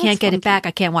if I can't get it back,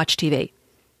 I can't watch TV.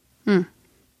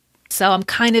 So I'm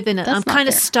kind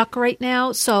of stuck right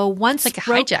now. So once it's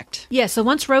like hijacked. Yeah. So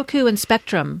once Roku and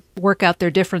Spectrum work out their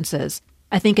differences,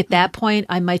 I think at that point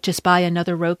I might just buy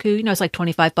another Roku. You know, it's like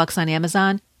 $25 on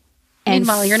Amazon. And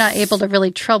meanwhile, you're not able to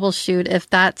really troubleshoot if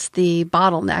that's the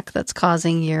bottleneck that's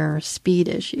causing your speed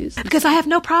issues. Because I have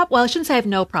no problem. Well, I shouldn't say I have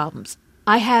no problems.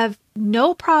 I have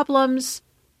no problems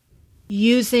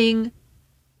using...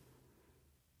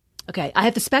 Okay, I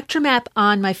have the Spectrum app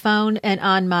on my phone and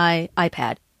on my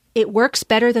iPad. It works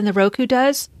better than the Roku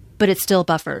does, but it still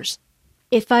buffers.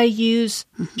 If I use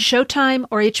Showtime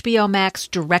or HBO Max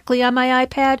directly on my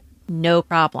iPad, no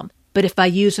problem. But if I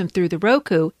use them through the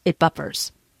Roku, it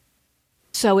buffers.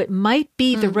 So it might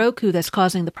be the Roku that's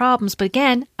causing the problems, but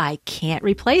again, I can't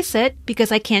replace it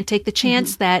because I can't take the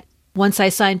chance that once I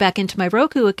sign back into my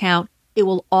Roku account, it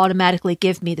will automatically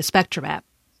give me the Spectrum app.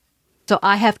 So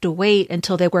I have to wait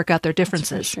until they work out their differences.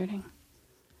 That's frustrating.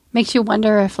 Makes you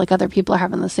wonder if like other people are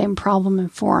having the same problem in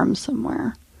forums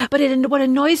somewhere. But what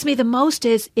annoys me the most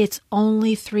is it's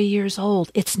only 3 years old.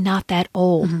 It's not that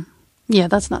old. Yeah,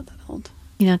 that's not that old.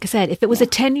 You know, like I said, if it was a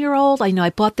 10-year-old,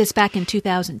 I bought this back in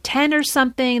 2010 or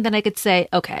something, then I could say,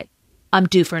 okay, I'm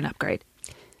due for an upgrade.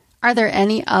 Are there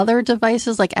any other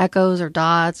devices like Echoes or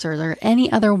Dots, or are there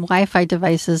any other Wi-Fi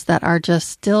devices that are just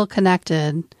still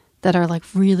connected that are like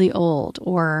really old?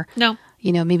 Or, no.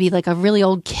 You know, maybe like a really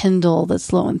old Kindle that's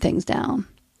slowing things down?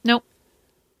 Nope.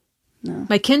 No.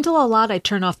 My Kindle, a lot, I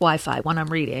turn off Wi-Fi when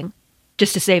I'm reading,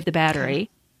 just to save the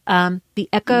battery. The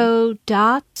Echo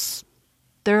Dots,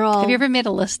 they're all... Have you ever made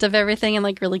a list of everything and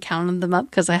like really counted them up?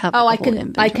 Because I have I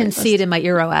can see it in my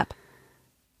Eero app.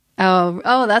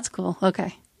 Oh, that's cool.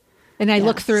 Okay. And I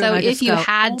look through so and I just if you go,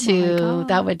 had to,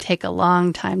 that would take a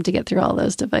long time to get through all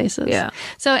those devices. Yeah.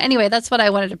 So anyway, that's what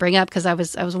I wanted to bring up because I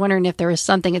was wondering if there was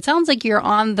something. It sounds like you're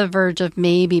on the verge of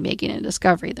maybe making a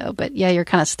discovery though. But yeah, you're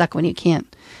kind of stuck when you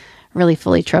can't really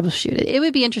fully troubleshoot it. It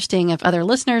would be interesting if other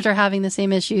listeners are having the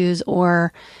same issues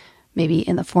or maybe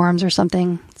in the forums or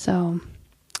something. So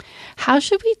how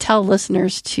should we tell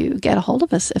listeners to get a hold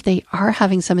of us if they are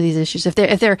having some of these issues? If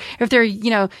they're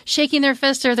shaking their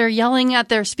fist or they're yelling at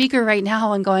their speaker right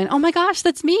now and going, "Oh my gosh,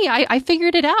 that's me! I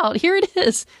figured it out. Here it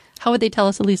is." How would they tell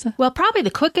us, Elisa? Well, probably the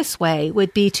quickest way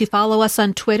would be to follow us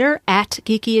on Twitter at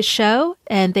Geekiest Show,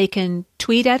 and they can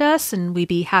tweet at us, and we'd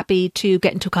be happy to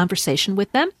get into a conversation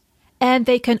with them. And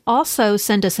they can also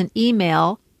send us an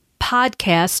email,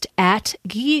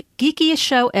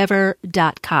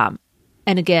 podcast@geekiestshowever.com.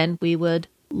 And again, we would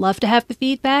love to have the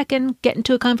feedback and get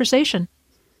into a conversation.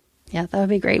 Yeah, that would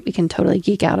be great. We can totally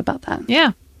geek out about that.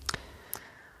 Yeah.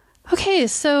 Okay,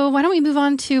 so why don't we move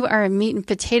on to our meat and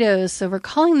potatoes? So we're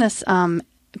calling this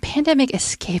pandemic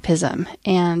escapism.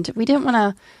 And we didn't want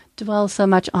to dwell so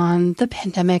much on the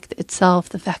pandemic itself,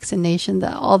 the vaccination,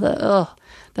 all the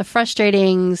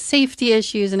frustrating safety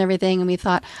issues and everything. And we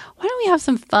thought, why don't we have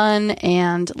some fun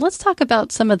and let's talk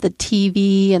about some of the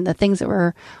TV and the things that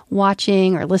we're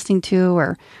watching or listening to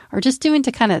or just doing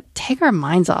to kind of take our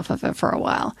minds off of it for a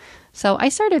while. So I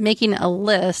started making a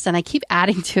list and I keep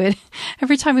adding to it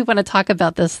every time we want to talk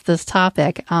about this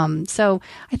topic. So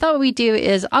I thought what we'd do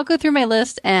is I'll go through my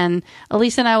list and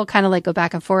Elisa and I will kind of like go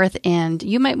back and forth, and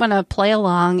you might want to play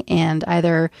along and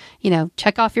either,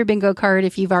 check off your bingo card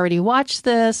if you've already watched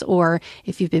this, or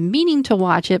if you've been meaning to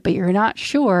watch it, but you're not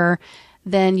sure,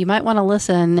 then you might want to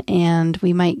listen and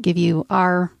we might give you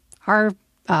our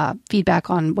feedback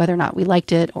on whether or not we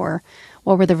liked it or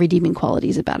what were the redeeming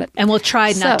qualities about it. And we'll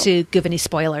try not to give any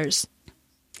spoilers.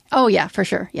 Oh, yeah, for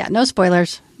sure. Yeah, no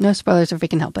spoilers. No spoilers if we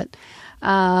can help it.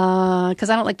 Because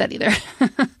I don't like that either.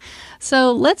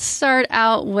 So let's start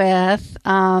out with...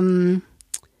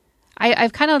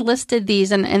 I've kind of listed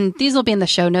these, and these will be in the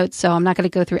show notes, so I'm not going to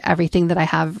go through everything that I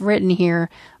have written here.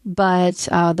 But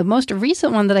the most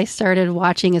recent one that I started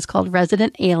watching is called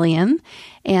Resident Alien,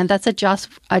 and that's a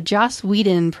Joss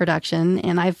Whedon production.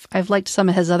 And I've liked some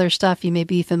of his other stuff. You may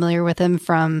be familiar with him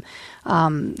from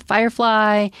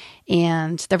Firefly,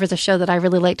 and there was a show that I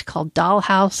really liked called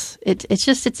Dollhouse. It's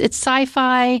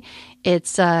sci-fi.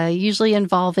 It's usually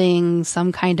involving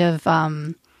some kind of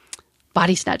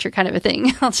body snatcher kind of a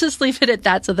thing. I'll just leave it at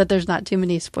that so that there's not too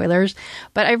many spoilers.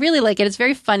 But I really like it. It's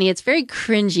very funny. It's very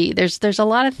cringy. There's a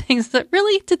lot of things that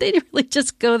really, did they really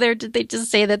just go there? Did they just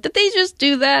say that? Did they just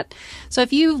do that? So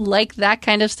if you like that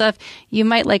kind of stuff, you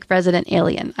might like Resident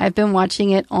Alien. I've been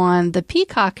watching it on the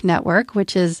Peacock network,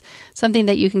 which is something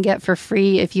that you can get for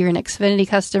free if you're an Xfinity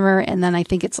customer. And then I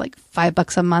think it's like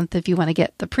 $5 a month if you want to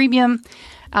get the premium.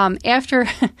 After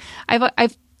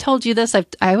I've told you this, I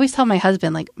always tell my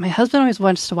husband, like, my husband always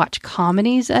wants to watch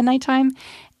comedies at nighttime,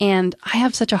 and I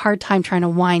have such a hard time trying to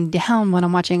wind down when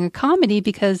I'm watching a comedy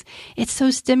because it's so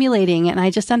stimulating, and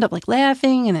I just end up like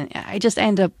laughing, and I just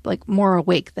end up like more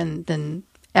awake than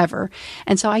ever.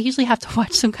 And so I usually have to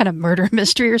watch some kind of murder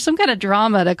mystery or some kind of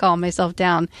drama to calm myself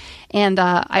down. And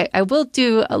I will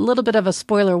do a little bit of a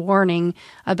spoiler warning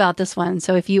about this one.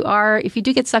 So if you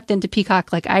do get sucked into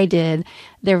Peacock like I did,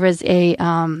 there was a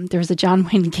John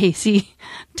Wayne Gacy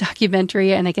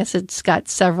documentary, and I guess it's got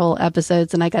several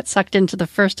episodes, and I got sucked into the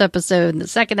first episode, and the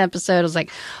second episode I was like,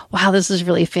 wow, this is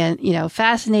really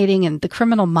fascinating, and the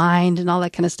criminal mind and all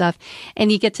that kind of stuff.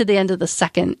 And you get to the end of the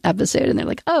second episode and they're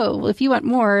like, oh, well, if you want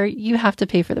more, you have to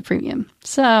pay for the premium.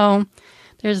 So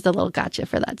there's the little gotcha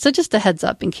for that. So just a heads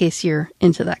up in case you're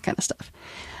into that kind of stuff.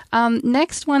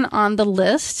 Next one on the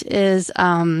list is,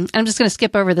 I'm just going to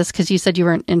skip over this because you said you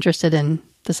weren't interested in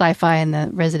the sci-fi and the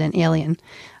Resident Alien.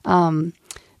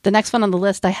 The next one on the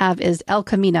list I have is El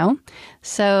Camino.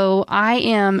 So I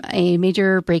am a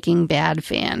major Breaking Bad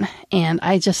fan, and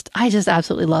I just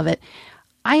absolutely love it.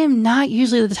 I am not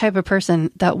usually the type of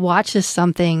person that watches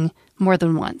something more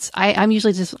than once. I'm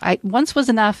usually once was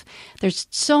enough. There's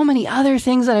so many other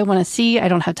things that I want to see. I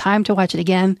don't have time to watch it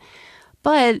again.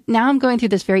 But now I'm going through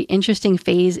this very interesting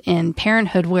phase in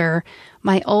parenthood where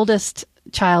my oldest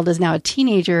child is now a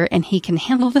teenager and he can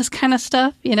handle this kind of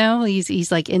stuff.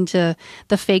 He's like into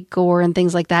the fake gore and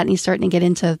things like that. And he's starting to get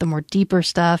into the more deeper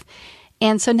stuff.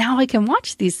 And so now I can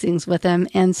watch these things with him.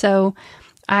 And so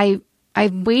I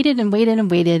waited and waited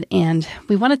and waited, and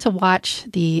we wanted to watch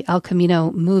the El Camino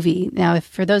movie. Now,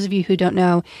 for those of you who don't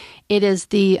know, it is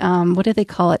the, what do they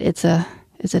call it? Is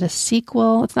it a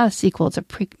sequel? It's not a sequel. It's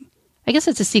I guess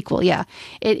it's a sequel. Yeah.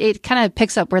 It kind of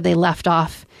picks up where they left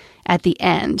off at the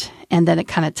end, and then it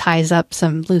kind of ties up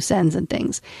some loose ends and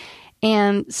things.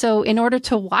 And so in order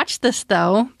to watch this,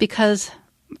 though, because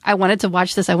I wanted to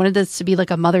watch this, I wanted this to be like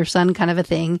a mother-son kind of a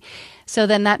thing. So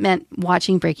then that meant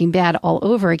watching Breaking Bad all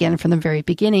over again from the very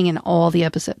beginning and all the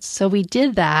episodes. So we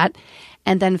did that.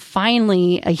 And then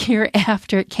finally, a year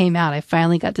after it came out, I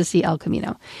finally got to see El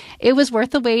Camino. It was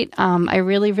worth the wait. I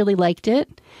really, really liked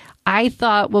it. I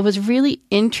thought what was really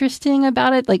interesting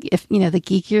about it, like if, the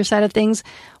geekier side of things,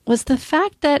 was the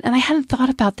fact that, and I hadn't thought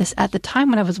about this at the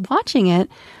time when I was watching it,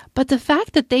 but the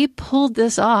fact that they pulled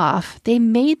this off, they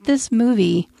made this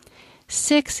movie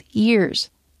 6 years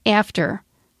after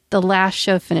the last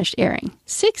show finished airing.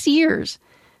 6 years.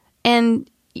 And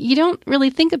you don't really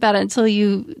think about it until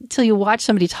you watch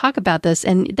somebody talk about this,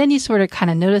 and then you sort of kind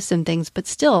of notice some things, but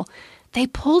still, they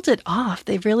pulled it off.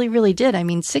 They really, really did. I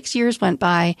mean, 6 years went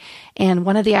by, and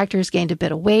one of the actors gained a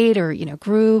bit of weight or,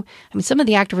 grew. I mean, some of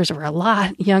the actors were a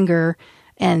lot younger.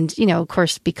 And, of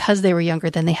course, because they were younger,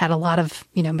 then they had a lot of,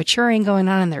 maturing going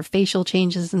on and their facial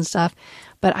changes and stuff.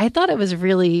 But I thought it was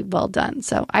really well done.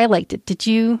 So I liked it. Did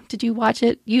you watch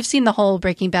it? You've seen the whole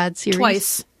Breaking Bad series?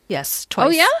 Twice. Yes, twice. Oh,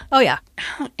 yeah? Oh, yeah.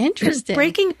 Oh, interesting.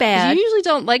 Breaking Bad. You usually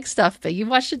don't like stuff, but you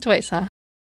watched it twice, huh?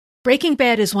 Breaking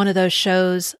Bad is one of those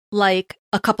shows, like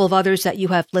a couple of others that you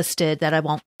have listed that I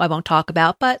won't talk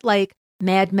about, but like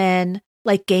Mad Men,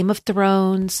 like Game of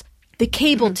Thrones, the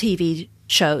cable TV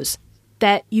shows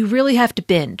that you really have to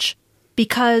binge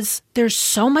because there's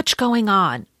so much going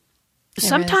on.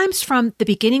 Sometimes from the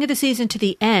beginning of the season to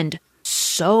the end,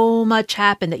 so much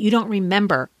happened that you don't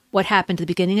remember what happened at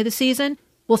the beginning of the season.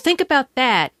 Well, think about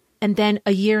that. And then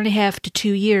a year and a half to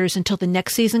 2 years until the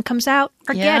next season comes out.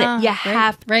 Forget it. You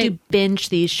have to binge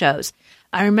these shows.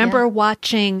 I remember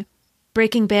watching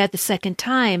Breaking Bad the second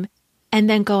time and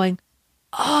then going,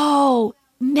 oh,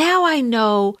 now I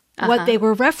know what they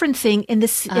were referencing in the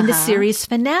series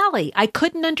finale. I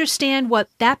couldn't understand what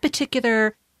that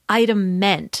particular item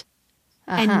meant.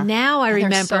 And now I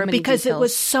remember because it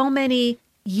was so many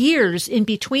years in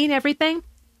between everything.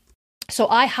 So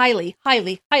I highly,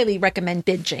 highly, highly recommend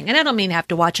binging. And I don't mean have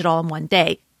to watch it all in one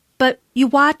day, but you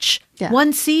watch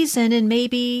one season in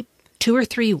maybe 2 or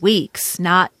 3 weeks,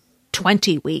 not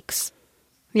 20 weeks.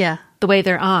 Yeah. The way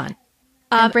they're on.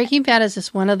 Breaking Bad is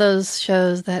just one of those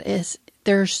shows that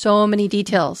there's so many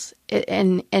details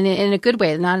and in a good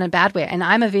way, not in a bad way. And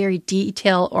I'm a very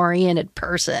detail oriented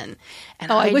person.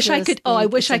 And I wish I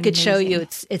could show you.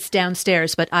 It's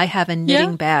downstairs, but I have a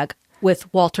knitting bag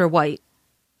with Walter White.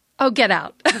 Oh, get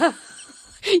out.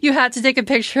 You had to take a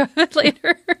picture of it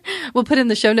later. We'll put in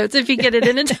the show notes if you get it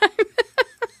in time.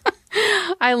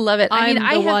 I love it.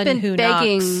 I have been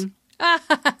begging.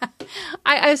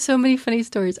 I have so many funny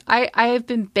stories. I have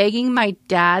been begging my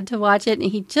dad to watch it,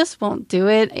 and he just won't do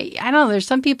it. I don't know. There's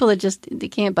some people that they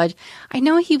can't budge. I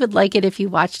know he would like it if he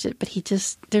watched it, but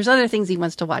there's other things he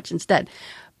wants to watch instead.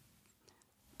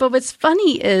 But what's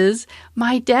funny is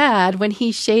my dad, when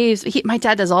he shaves, my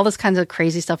dad does all this kinds of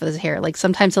crazy stuff with his hair. Like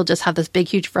sometimes he'll just have this big,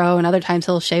 huge fro, and other times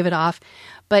he'll shave it off.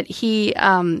 But he,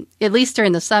 at least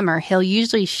during the summer, he'll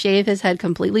usually shave his head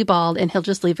completely bald and he'll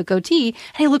just leave a goatee,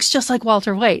 and he looks just like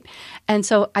Walter White. And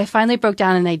so I finally broke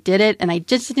down and I did it, and I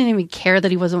just didn't even care that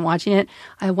he wasn't watching it.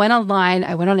 I went online,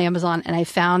 I went on Amazon, and I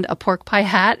found a pork pie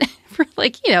hat for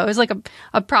it was like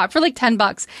a prop for like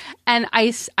 $10. And I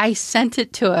sent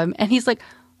it to him, and he's like,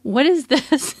 "What is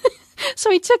this?"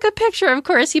 So he took a picture, of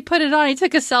course. He put it on. He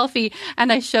took a selfie,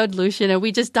 and I showed Lucian, and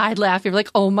we just died laughing. We're like,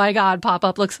 "Oh my God,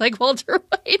 Pop-Up looks like Walter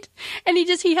White." And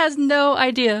he has no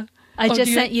idea. I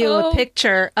just sent you a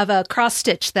picture of a cross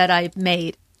stitch that I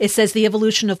made. It says The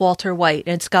Evolution of Walter White,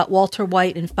 and it's got Walter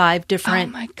White in 5 different.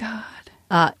 Oh my God.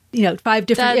 5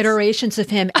 different iterations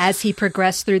of him as he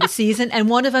progressed through the season. And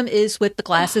one of them is with the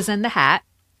glasses and the hat.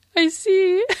 I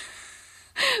see.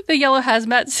 The yellow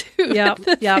hazmat suit.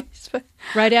 Yep.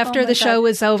 Right after the show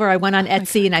was over, I went on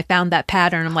Etsy and I found that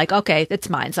pattern. I'm like, okay, it's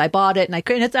mine. So I bought it, and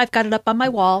I've got it up on my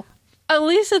wall.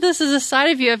 Elisa, this is a side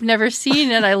of you I've never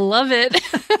seen, and I love it.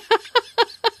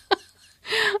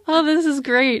 Oh, this is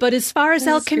great. But as far as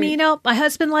El Camino, my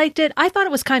husband liked it. I thought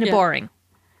it was kind of boring.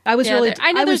 I was disappointed.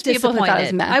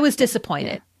 I was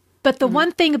disappointed. Yeah. But the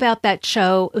one thing about that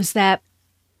show was that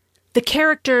the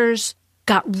characters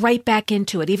got right back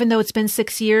into it, even though it's been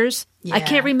 6 years. Yeah. I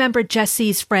can't remember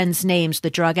Jesse's friends' names,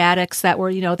 the drug addicts that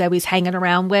were, that he was hanging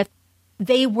around with.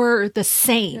 They were the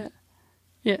same.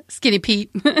 Yeah. Skinny Pete.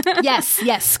 Yes,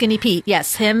 Skinny Pete.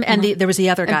 Yes, him and there was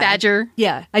the other guy. And Badger.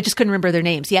 Yeah, I just couldn't remember their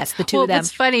names. Yes, the two of them.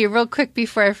 It's funny, real quick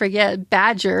before I forget,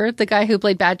 Badger, the guy who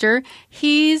played Badger,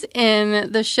 he's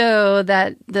in the show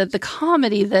that the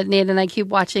comedy that Nate and I keep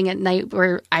watching at night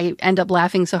where I end up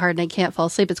laughing so hard and I can't fall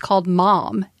asleep. It's called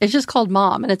Mom. It's just called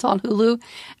Mom, and it's on Hulu.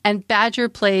 And Badger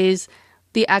plays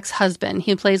the ex-husband.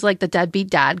 He plays like the deadbeat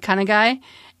dad kind of guy.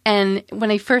 And when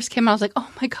I first came out, I was like,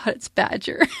 "Oh my God, it's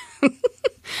Badger."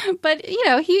 But he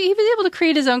was able to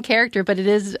create his own character, but it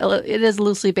is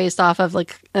loosely based off of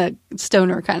like a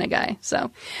stoner kind of guy.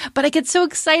 So, but I get so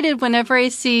excited whenever I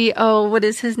see, what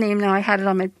is his name now? I had it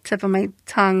on my tip of my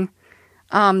tongue.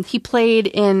 He played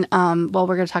in we're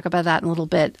going to talk about that in a little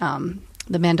bit.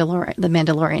 The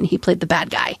Mandalorian. He played the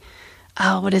bad guy.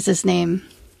 Oh, what is his name?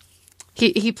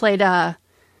 He played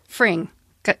Fring,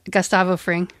 Gustavo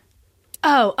Fring.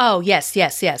 Oh, yes.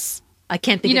 I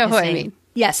can't think of his name. I mean.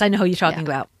 Yes, I know who you're talking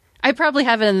about. I probably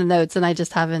have it in the notes, and I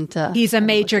just haven't. He's a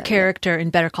major character in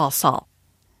Better Call Saul.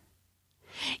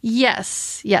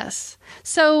 Yes.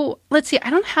 So let's see. I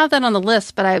don't have that on the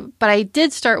list, but I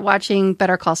did start watching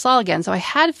Better Call Saul again. So I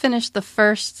had finished the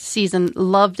first season,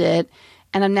 loved it,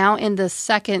 and I'm now in the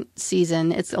second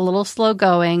season. It's a little slow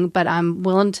going, but I'm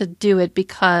willing to do it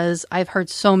because I've heard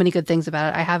so many good things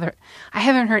about it. I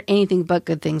haven't heard anything but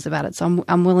good things about it, so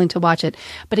I'm willing to watch it.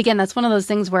 But again, that's one of those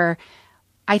things where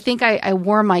I think I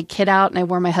wore my kid out and I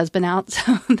wore my husband out.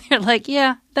 So they're like,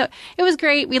 yeah, it was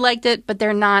great. We liked it, but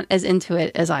they're not as into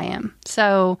it as I am.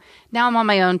 So now I'm on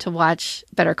my own to watch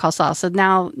Better Call Saul. So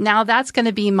now that's going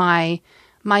to be my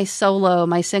solo,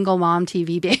 my single mom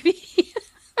TV baby.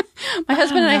 My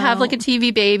husband and I have like a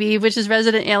TV baby, which is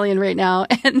Resident Alien right now.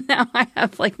 And now I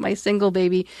have like my single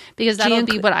baby because that'll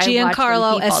be what I watch when he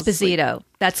falls asleep.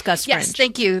 That's Gus Fringe. Yes,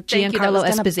 thank you. Thank you. That Giancarlo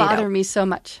was going to Esposito. bother me so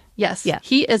much. Yes,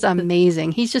 he is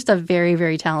amazing. He's just a very,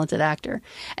 very talented actor.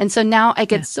 And so now I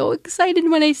get so excited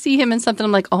when I see him in something.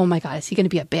 I'm like, oh my God, is he going to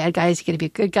be a bad guy? Is he going to be a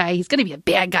good guy? He's going to be a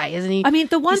bad guy, isn't he? I mean,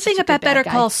 the one thing about Better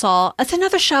Call Saul, it's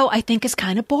another show I think is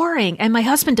kind of boring. And my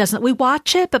husband doesn't. We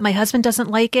watch it, but my husband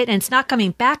doesn't like it. And it's not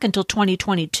coming back until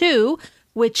 2022,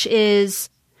 which is...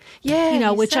 Yeah,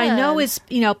 which I know is,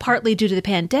 partly due to the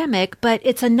pandemic, but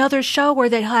it's another show where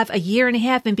they have a year and a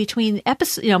half in between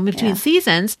episodes, between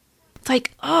seasons. It's like,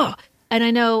 oh, and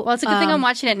I know. Well, it's a good thing I'm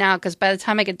watching it now because by the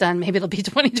time I get done, maybe it'll be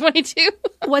 2022.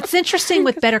 What's interesting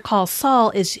with Better Call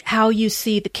Saul is how you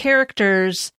see the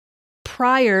characters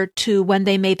prior to when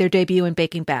they made their debut in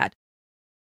Breaking Bad.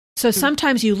 So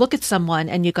sometimes you look at someone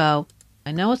and you go,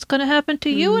 I know what's going to happen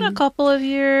to you in a couple of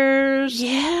years.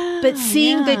 Yeah. But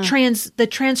seeing the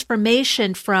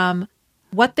transformation from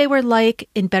what they were like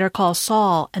in Better Call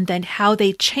Saul and then how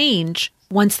they change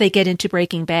once they get into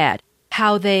Breaking Bad,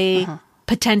 how they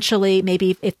potentially,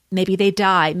 maybe they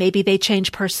die, maybe they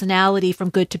change personality from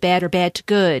good to bad or bad to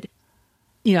good.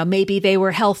 Maybe they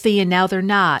were healthy and now they're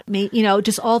not.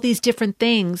 Just all these different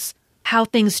things, how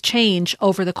things change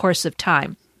over the course of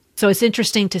time. So it's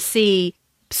interesting to see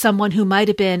someone who might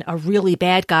have been a really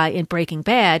bad guy in Breaking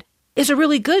Bad is a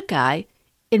really good guy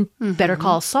in Better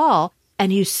Call Saul,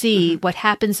 and you see what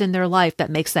happens in their life that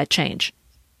makes that change.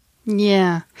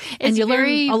 Yeah. And you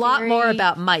learn a lot more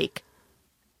about Mike.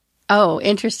 Oh,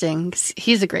 interesting.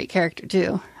 He's a great character,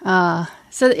 too.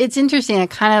 So it's interesting.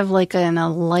 Kind of like in a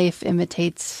life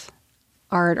imitates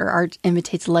art or art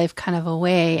imitates life kind of a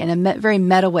way, in a very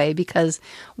meta way, because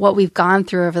what we've gone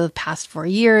through over the past 4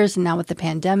 years and now with the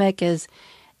pandemic is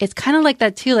it's kind of like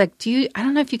that too. Like, I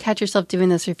don't know if you catch yourself doing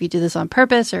this or if you do this on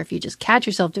purpose or if you just catch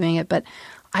yourself doing it, but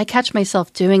I catch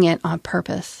myself doing it on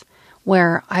purpose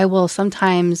where I will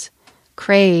sometimes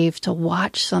crave to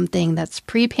watch something that's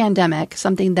pre-pandemic,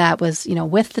 something that was,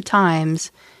 with the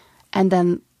times, and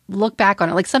then look back on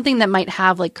it, like something that might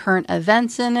have like current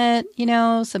events in it,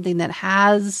 something that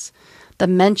has the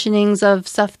mentionings of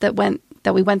stuff that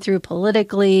we went through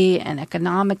politically and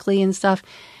economically and stuff.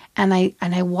 And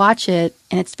I watch it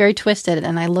and it's very twisted.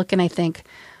 And I look and I think,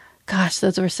 gosh,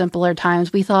 those were simpler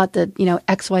times. We thought that,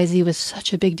 XYZ was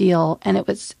such a big deal. And it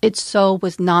was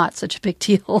not such a big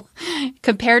deal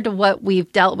compared to what we've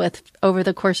dealt with over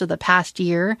the course of the past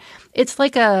year. It's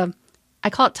like I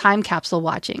call it time capsule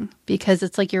watching, because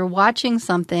it's like you're watching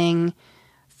something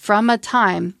from a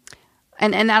time.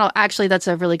 And that's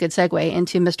a really good segue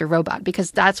into Mr. Robot,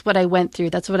 because that's what I went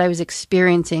through. That's what I was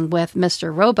experiencing with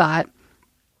Mr. Robot.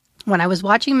 When I was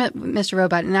watching Mr.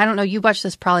 Robot, and I don't know, you watched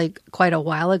this probably quite a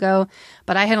while ago,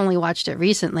 but I had only watched it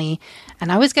recently,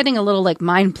 and I was getting a little like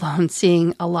mind blown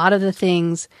seeing a lot of the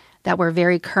things that were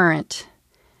very current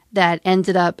that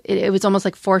ended up, it was almost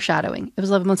like foreshadowing. It was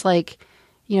almost like,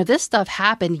 this stuff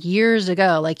happened years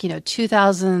ago, like,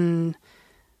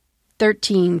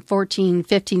 2013, 14,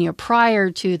 15, prior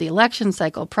to the election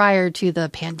cycle, prior to the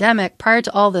pandemic, prior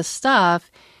to all this stuff.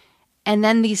 And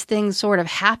then these things sort of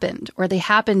happened, or they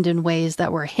happened in ways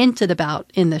that were hinted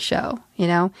about in the show,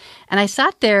 And I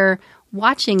sat there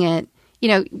watching it,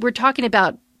 we're talking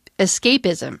about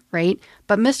escapism, right?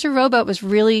 But Mr. Robot was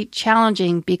really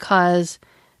challenging because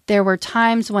there were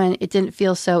times when it didn't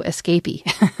feel so escapey.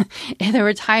 And there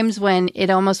were times when it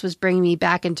almost was bringing me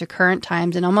back into current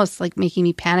times and almost like making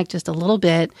me panic just a little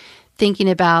bit,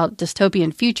 thinking about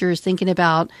dystopian futures, thinking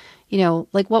about,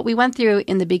 like what we went through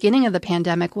in the beginning of the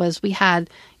pandemic was we had,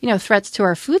 threats to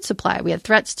our food supply. We had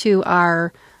threats to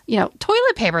our,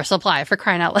 toilet paper supply, for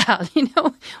crying out loud.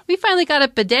 We finally got a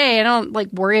bidet. I don't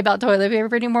worry about toilet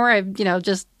paper anymore. I've,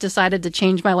 just decided to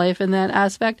change my life in that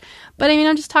aspect. But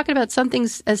I'm just talking about something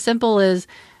as simple as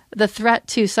the threat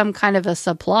to some kind of a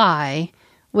supply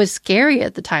was scary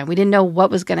at the time. We didn't know what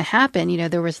was going to happen.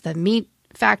 There was the meat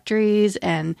factories,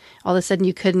 and all of a sudden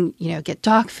you couldn't, get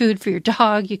dog food for your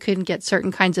dog. You couldn't get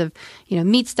certain kinds of,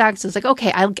 meat stocks. It's like,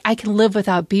 okay, I can live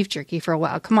without beef jerky for a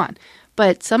while. Come on.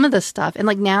 But some of the stuff, and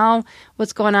now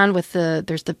what's going on with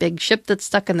there's the big ship that's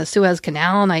stuck in the Suez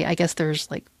Canal. And I guess there's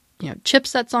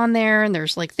chipsets on there, and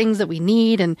there's things that we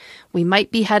need, and we might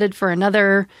be headed for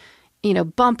another,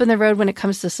 bump in the road when it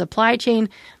comes to supply chain.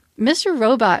 Mr.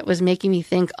 Robot was making me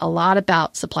think a lot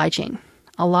about supply chain.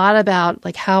 A lot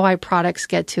about how our products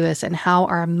get to us and how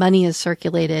our money is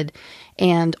circulated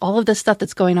and all of this stuff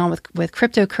that's going on with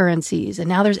cryptocurrencies. And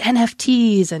now there's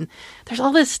NFTs and there's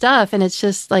all this stuff. And it's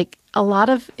just a lot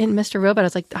of in Mr. Robot,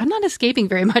 it's I'm not escaping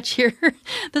very much here.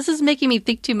 This is making me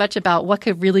think too much about what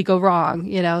could really go wrong,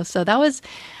 So that was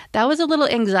a little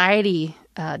anxiety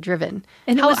driven.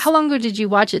 And how long ago did you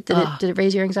watch it? Did it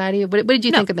raise your anxiety? What did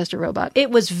you think of Mr. Robot? It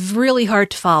was really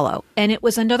hard to follow. And it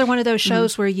was another one of those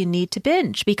shows where you need to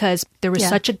binge because there was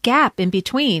such a gap in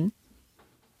between.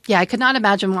 Yeah, I could not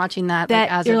imagine watching that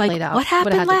as it played out. What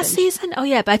happened last season? Oh,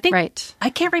 yeah. But I think I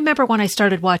can't remember when I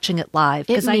started watching it live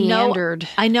because I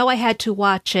know I had to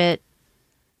watch it.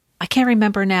 I can't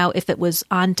remember now if it was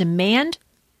on demand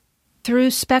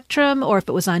through Spectrum or if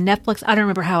it was on Netflix. I don't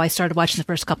remember how I started watching the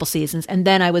first couple seasons. And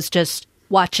then I was just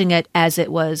watching it as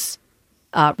it was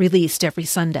released every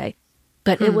Sunday.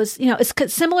 But it was,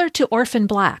 it's similar to Orphan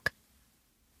Black.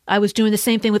 I was doing the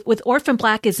same thing with Orphan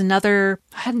Black is another...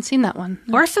 I hadn't seen that one.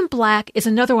 No. Orphan Black is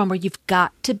another one where you've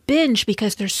got to binge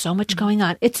because there's so much going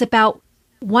on. It's about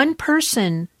one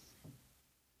person,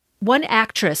 one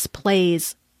actress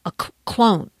plays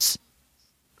clones.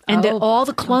 And all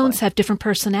the clones have different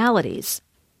personalities.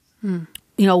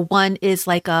 One is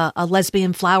like a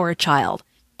lesbian flower child.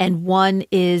 And one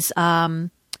is a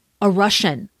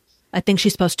Russian. I think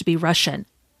she's supposed to be Russian.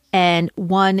 And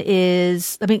one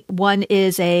is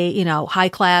a, high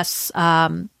class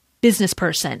business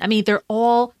person. I mean, they're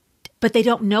all, but they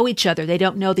don't know each other. They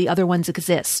don't know the other ones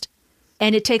exist.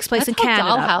 And it takes place in Canada.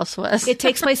 Dollhouse was. It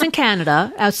takes place in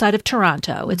Canada, outside of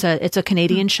Toronto. It's a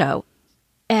Canadian show.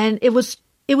 And it was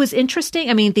interesting.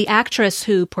 I mean, the actress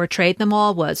who portrayed them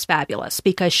all was fabulous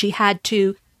because she had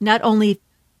to not only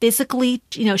physically,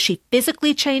 she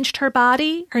physically changed her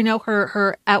body,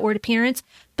 her outward appearance,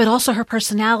 but also her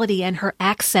personality and her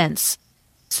accents.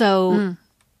 So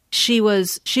she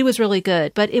was really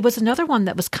good. But it was another one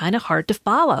that was kind of hard to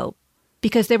follow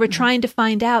because they were trying to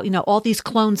find out, all these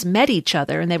clones met each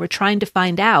other and they were trying to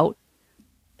find out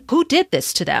who did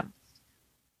this to them.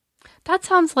 That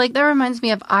reminds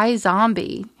me of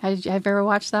iZombie. Have you ever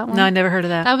watched that one? No, I never heard of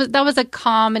that. That was a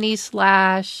comedy /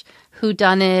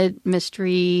 whodunit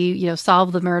mystery,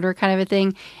 solve the murder kind of a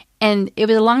thing. And it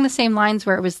was along the same lines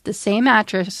where it was the same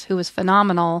actress who was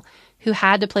phenomenal, who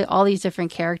had to play all these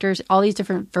different characters, all these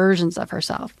different versions of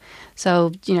herself.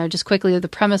 So, just quickly, the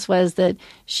premise was that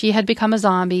she had become a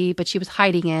zombie, but she was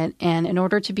hiding it. And in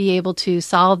order to be able to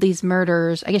solve these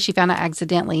murders, I guess she found out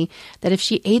accidentally that if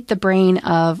she ate the brain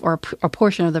of, or a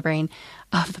portion of the brain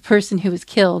of the person who was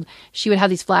killed, she would have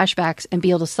these flashbacks and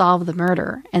be able to solve the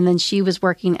murder. And then she was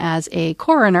working as a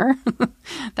coroner.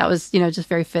 That was, just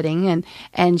very fitting.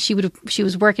 And she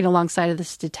was working alongside of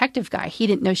this detective guy. He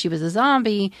didn't know she was a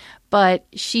zombie, but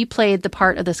she played the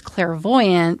part of this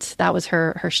clairvoyant. That was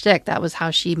her shtick. That was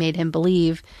how she made him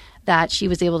believe that she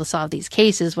was able to solve these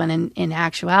cases when in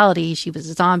actuality she was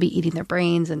a zombie eating their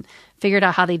brains and figured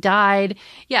out how they died.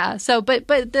 Yeah. So, but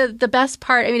the best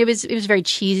part, I mean, it was very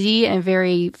cheesy and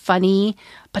very funny,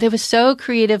 but it was so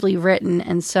creatively written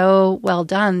and so well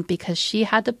done because she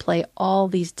had to play all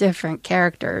these different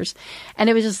characters. And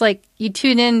it was just like, you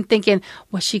tune in thinking,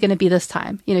 what's she going to be this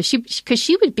time? Because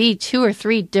she would be 2 or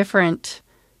 3 different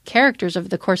characters over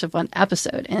the course of one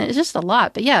episode. And it's just a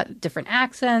lot. But yeah, different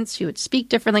accents. She would speak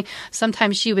differently.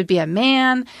 Sometimes she would be a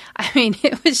man. I mean,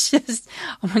 it was just,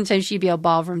 one time she'd be a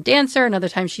ballroom dancer. Another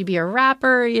time she'd be a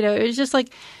rapper. It was just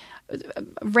like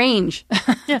range.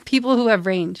 Yeah. People who have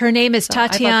range. Her name is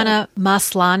Tatiana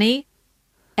Maslany.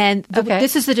 And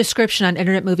this is the description on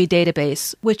Internet Movie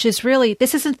Database, which is really,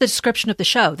 this isn't the description of the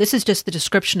show. This is just the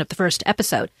description of the first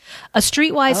episode. A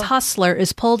streetwise hustler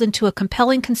is pulled into a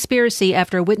compelling conspiracy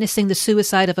after witnessing the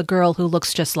suicide of a girl who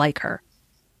looks just like her.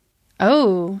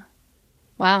 Oh,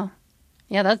 wow.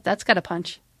 Yeah, that's got a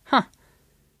punch. Huh.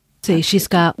 See, she's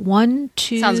got 1,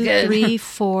 2, 3,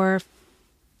 4,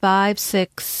 5,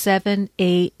 6, 7,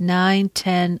 8, 9,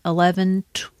 10, 11,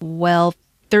 12,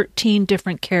 13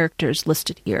 different characters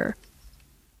listed here.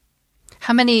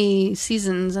 How many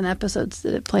seasons and episodes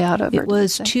did it play out over? It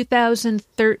was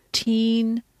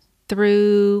 2013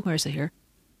 through, where is it here?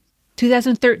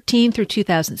 2013 through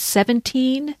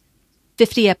 2017,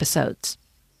 50 episodes.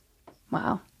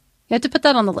 Wow. You have to put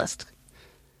that on the list.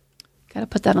 Got to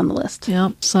put that on the list.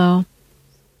 Yep, so.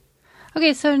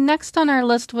 Okay, so next on our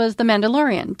list was The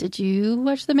Mandalorian. Did you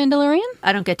watch The Mandalorian?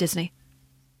 I don't get Disney.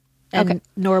 And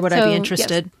nor would I be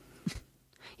interested. Yes.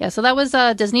 Yeah, so that was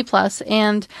Disney Plus,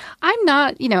 and I'm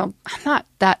not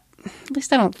that, at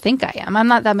least I don't think I am. I'm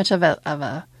not that much of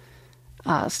a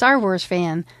Star Wars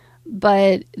fan,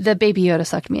 but the Baby Yoda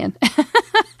sucked me in.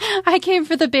 I came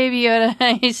for the Baby Yoda,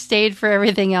 and I stayed for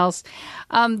everything else.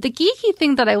 The geeky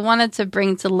thing that I wanted to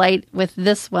bring to light with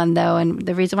this one, though, and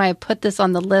the reason why I put this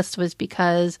on the list was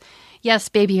because, yes,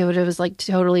 Baby Yoda was like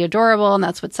totally adorable, and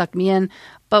that's what sucked me in.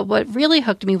 But what really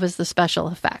hooked me was the special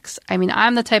effects. I mean,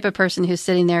 I'm the type of person who's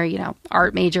sitting there,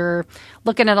 art major,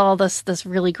 looking at all this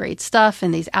really great stuff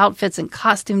and these outfits and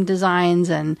costume designs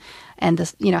and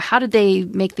this, how did they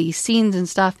make these scenes and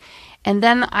stuff? And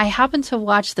then I happened to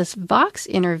watch this Vox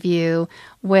interview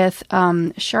with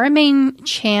Charmaine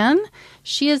Chan.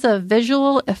 She is a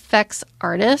visual effects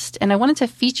artist, and I wanted to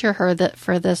feature her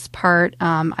for this part.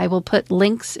 I will put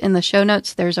links in the show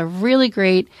notes. There's a really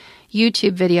great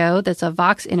YouTube video that's a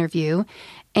Vox interview,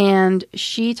 and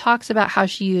she talks about how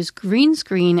she used green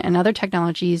screen and other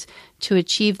technologies to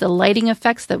achieve the lighting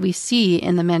effects that we see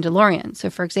in The Mandalorian. So,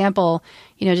 for example,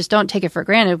 just don't take it for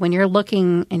granted when you're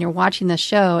looking and you're watching the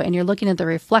show and you're looking at the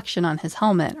reflection on his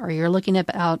helmet, or you're looking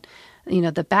about,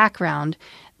 the background.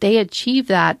 They achieve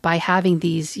that by having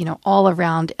these, all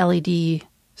around LED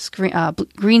screen,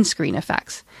 green screen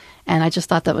effects. And I just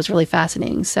thought that was really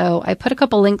fascinating. So I put a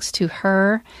couple links to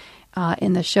her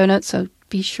in the show notes, so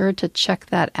be sure to check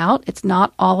that out. It's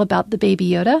not all about the Baby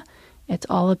Yoda. It's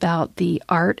all about the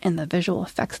art and the visual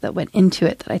effects that went into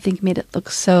it that I think made it look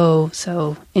so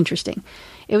interesting.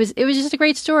 It was just a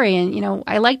great story, and what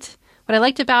I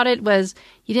liked about it was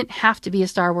you didn't have to be a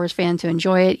Star Wars fan to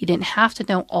enjoy it. You didn't have to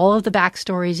know all of the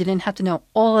backstories. You didn't have to know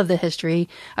all of the history.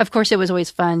 Of course, it was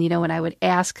always fun, when I would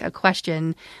ask a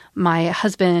question, my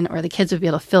husband or the kids would be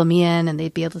able to fill me in, and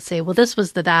they'd be able to say, well, this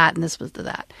was the that, and this was the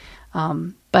that.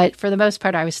 But for the most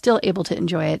part, I was still able to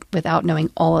enjoy it without knowing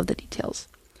all of the details.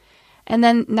 And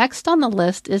then next on the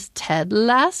list is Ted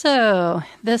Lasso.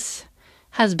 This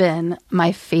has been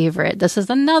my favorite. This is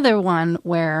another one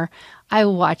where I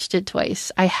watched it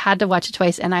twice. I had to watch it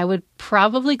twice, and I would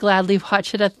probably gladly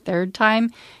watch it a third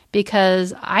time,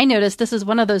 because I noticed this is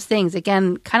one of those things,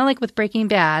 again, kind of like with Breaking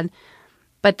Bad,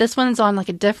 but this one's on like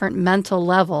a different mental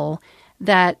level.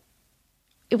 That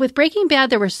with Breaking Bad,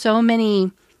 there were so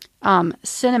many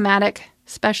cinematic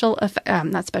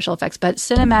not special effects, but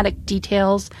cinematic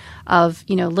details of,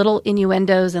 little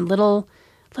innuendos and little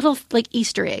like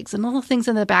Easter eggs and little things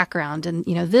in the background. And,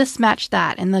 this matched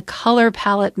that. And the color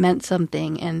palette meant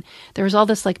something. And there was all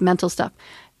this like mental stuff.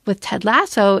 With Ted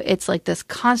Lasso, it's like this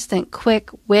constant quick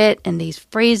wit and these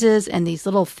phrases and these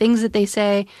little things that they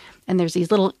say. And there's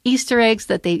these little Easter eggs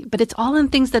but it's all in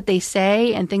things that they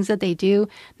say and things that they do.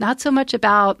 Not so much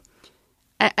about,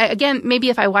 again, maybe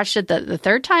if I watched it the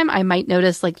third time, I might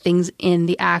notice like things in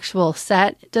the actual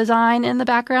set design in the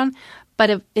background.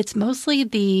 But it's mostly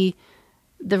the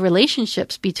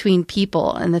relationships between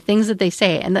people and the things that they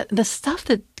say and the stuff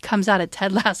that comes out of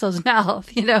Ted Lasso's mouth,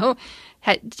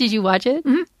 Did you watch it?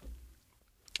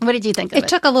 Mm-hmm. What did you think of it? It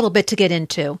took a little bit to get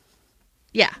into.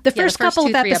 Yeah. The first couple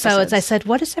of episodes, I said,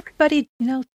 what is everybody,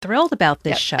 thrilled about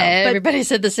this show? Everybody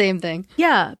said the same thing.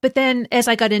 Yeah. But then as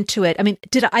I got into it, I mean,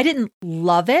 I didn't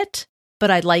love it,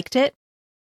 but I liked it.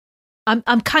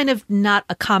 I'm kind of not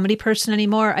a comedy person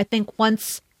anymore. I think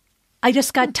once I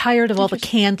just got tired of all the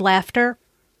canned laughter,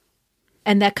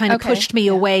 and that kind of pushed me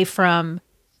away from,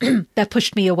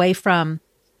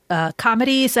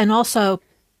 comedies, and also,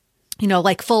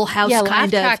 like Full House kind of. Yeah, laugh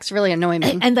tracks really annoy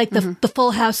me. And like the Full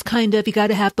House kind of, you got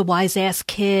to have the wise ass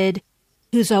kid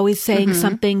who's always saying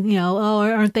something,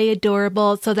 aren't they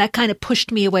adorable? So that kind of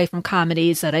pushed me away from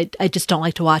comedies that I just don't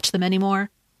like to watch them anymore.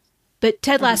 But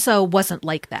Ted Lasso wasn't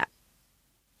like that.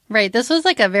 Right. This was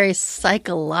like a very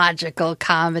psychological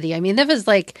comedy. I mean, there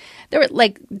were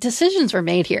decisions were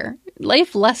made here.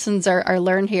 Life lessons are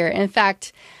learned here. In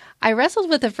fact, I wrestled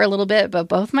with it for a little bit, but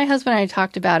both my husband and I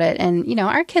talked about it. And,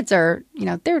 our kids are,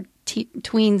 they're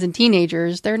tweens and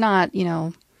teenagers. They're not,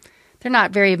 they're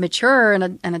not very mature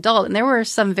and an adult. And there were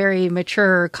some very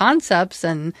mature concepts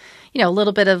and, a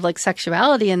little bit of like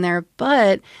sexuality in there.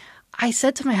 But I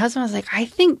said to my husband, I was like, I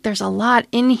think there's a lot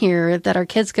in here that our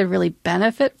kids could really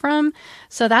benefit from.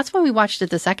 So that's when we watched it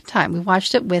the second time. We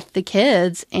watched it with the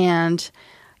kids, and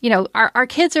our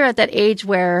kids are at that age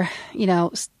where,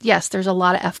 yes, there's a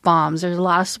lot of F-bombs. There's a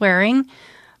lot of swearing.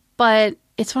 But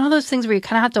it's one of those things where you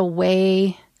kind of have to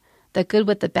weigh the good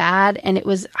with the bad. And it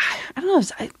was, I don't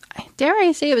know, dare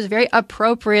I say it was very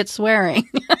appropriate swearing.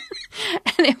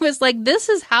 And it was like, this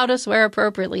is how to swear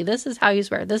appropriately. This is how you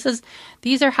swear.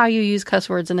 These are how you use cuss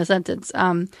words in a sentence.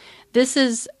 This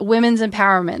is women's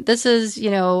empowerment. This is,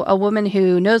 a woman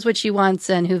who knows what she wants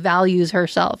and who values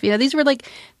herself. These were like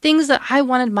things that I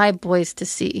wanted my boys to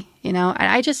see, and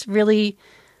I just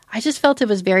felt it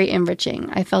was very enriching.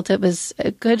 I felt it was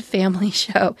a good family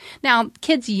show. Now,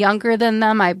 kids younger than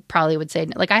them, I probably would say,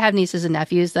 like I have nieces and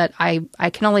nephews that I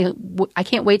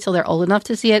can't wait till they're old enough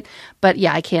to see it. But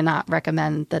yeah, I cannot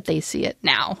recommend that they see it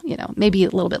now, maybe a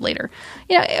little bit later,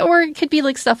 or it could be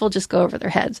like stuff will just go over their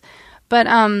heads. But,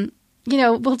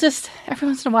 we'll just, every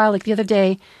once in a while, like the other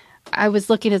day, I was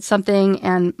looking at something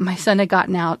and my son had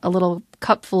gotten out a little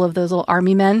cup full of those little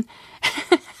army men.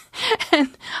 And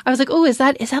I was like, oh, is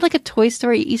that like a Toy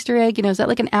Story Easter egg? Is that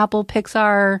like an Apple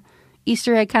Pixar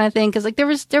Easter egg kind of thing? Because like there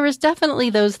was definitely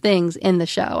those things in the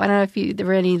show. I don't know if there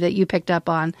were any that you picked up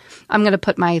on. I'm going to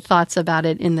put my thoughts about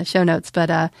it in the show notes.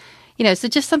 But, so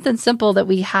just something simple that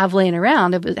we have laying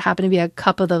around. It happened to be a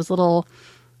cup of those little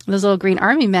green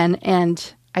army men.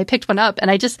 And I picked one up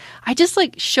and I just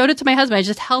like showed it to my husband. I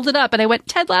just held it up and I went,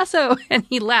 Ted Lasso. And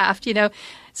he laughed,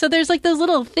 So there's like those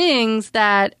little things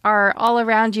that are all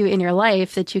around you in your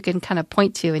life that you can kind of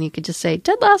point to and you could just say,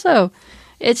 Ted Lasso.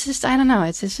 It's just, I don't know.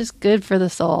 It's just good for the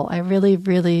soul. I really,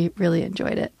 really, really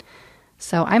enjoyed it.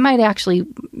 So I might actually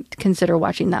consider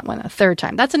watching that one a third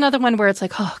time. That's another one where it's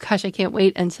like, oh gosh, I can't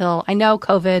wait until I know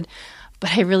COVID,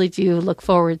 but I really do look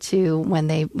forward to when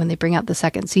they bring out the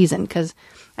second season. Because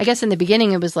I guess in the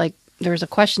beginning it was like there was a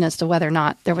question as to whether or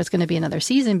not there was going to be another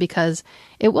season because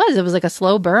it was like a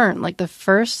slow burn. Like the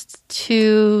first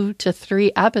 2 to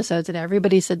 3 episodes, and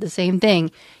everybody said the same thing.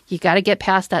 You got to get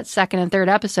past that second and third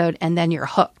episode, and then you're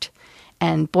hooked.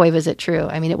 And boy, was it true!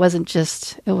 I mean, it wasn't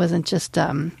just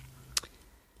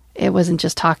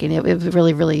talking. It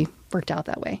really, really worked out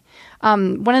that way.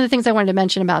 One of the things I wanted to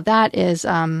mention about that is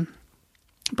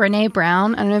Brene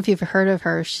Brown. I don't know if you've heard of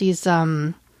her. She's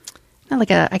like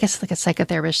a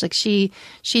psychotherapist. Like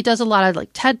she does a lot of like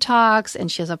TED Talks and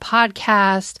she has a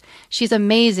podcast. She's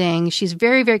amazing. She's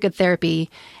very, very good therapy.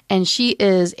 And she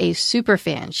is a super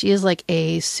fan. She is like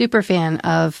a super fan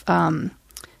of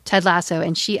Ted Lasso.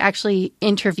 And she actually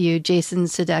interviewed Jason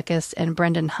Sudeikis and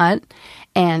Brendan Hunt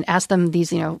and asked them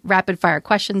these, rapid fire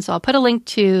questions. So I'll put a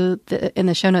link in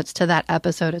the show notes to that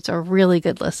episode. It's a really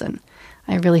good listen.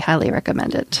 I really highly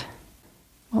recommend it.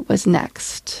 What was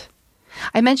next?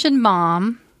 I mentioned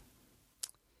Mom,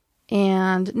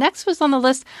 and next was on the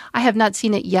list. I have not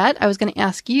seen it yet. I was going to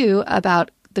ask you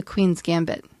about The Queen's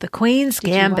Gambit. The Queen's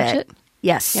Gambit. Did you watch it?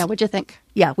 Yes. Yeah, what'd you think?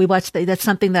 Yeah, we watched. That's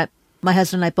something that my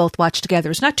husband and I both watched together.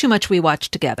 It's not too much we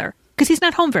watched together because he's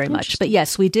not home very much. But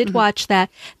yes, we did watch that.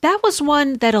 That was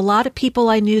one that a lot of people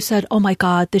I knew said, oh my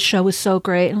God, this show is so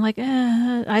great. And I'm like,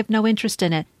 I have no interest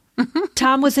in it.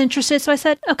 Tom was interested, so I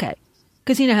said, okay.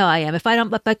 Because you know how I am. If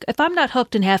I'm not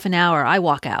hooked in half an hour, I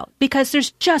walk out because there's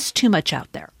just too much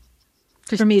out there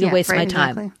for me to waste my time.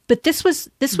 Exactly. But this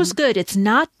was good. It's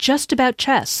not just about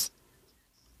chess.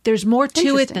 There's more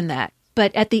to it than that.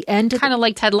 But at the end, kind of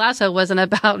like Ted Lasso wasn't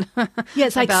about. Yeah,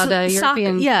 it's like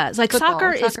European. Yeah, it's like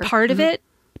soccer is part of it,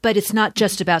 but it's not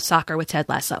just about soccer with Ted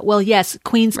Lasso. Well, yes,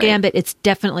 Queen's Gambit. It's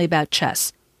definitely about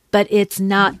chess, but it's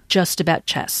not just about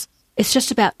chess. It's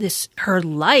just about her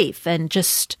life and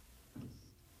just.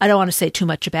 I don't want to say too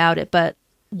much about it, but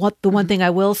the one thing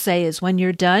I will say is when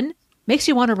you're done, makes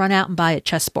you want to run out and buy a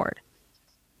chessboard,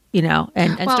 and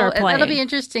start playing. That'll be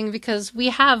interesting because we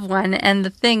have one. And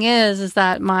the thing is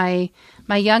that my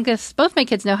youngest, both my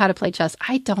kids know how to play chess.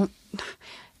 I don't.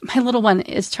 My little one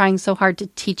is trying so hard to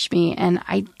teach me, and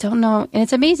I don't know. And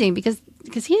it's amazing because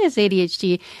he has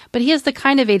ADHD, but he has the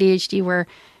kind of ADHD where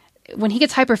when he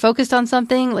gets hyper-focused on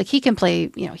something, like he can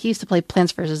play, he used to play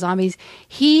Plants vs. Zombies.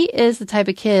 He is the type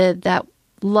of kid that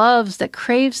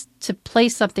craves to play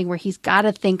something where he's got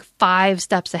to think 5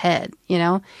 steps ahead,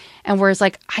 And whereas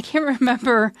like, I can't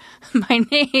remember my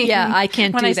name. Yeah, I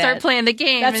can't when do I that. start playing the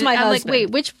game. That's my husband.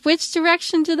 Like, wait, which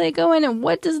direction do they go in and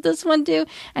what does this one do?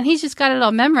 And he's just got it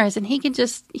all memorized and he gets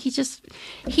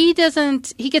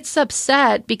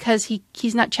upset because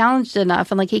he's not challenged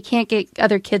enough and like he can't get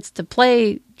other kids to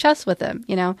play chess with him.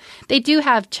 They do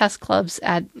have chess clubs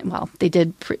they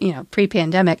did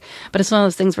pre-pandemic, but it's one of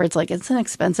those things where it's like it's an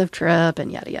expensive trip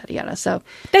and yada yada yada. So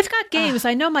they've got games.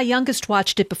 I know my youngest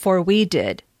watched it before we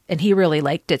did and he really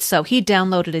liked it, so he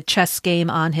downloaded a chess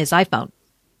game on his iPhone.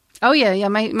 Oh yeah.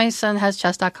 My son has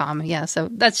chess.com. Yeah, so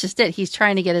that's just it. He's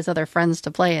trying to get his other friends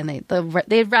to play, and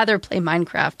they'd rather play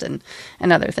Minecraft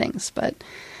and other things, but.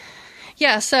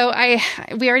 Yeah, so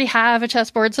we already have a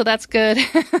chessboard, so that's good.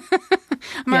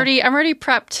 I'm already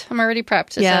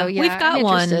prepped. Yeah, so, we've got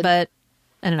one, but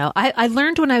I don't know. I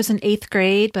learned when I was in 8th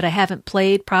grade, but I haven't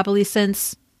played probably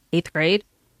since 8th grade.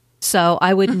 So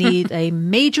I would need a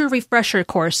major refresher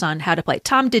course on how to play.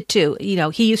 Tom did too.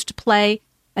 He used to play,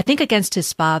 I think, against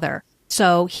his father.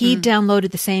 So he downloaded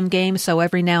the same game. So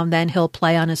every now and then he'll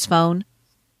play on his phone.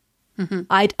 Mm-hmm.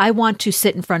 I want to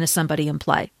sit in front of somebody and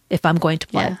play if I'm going to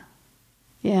play.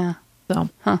 Yeah. So,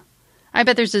 I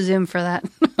bet there's a Zoom for that.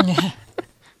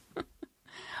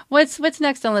 What's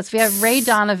next on the list? We have Ray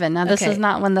Donovan. Now, this is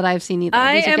not one that I've seen either.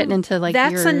 These are getting into like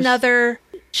that's yours. another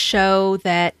show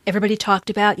that everybody talked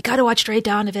about. You got to watch Ray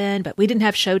Donovan, but we didn't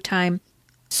have Showtime.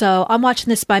 So I'm watching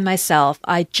this by myself.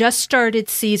 I just started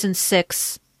season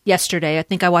 6 yesterday. I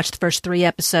think I watched the first 3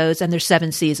 episodes, and there's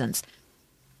 7 seasons.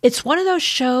 It's one of those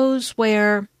shows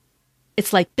where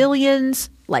it's like Billions,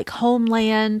 like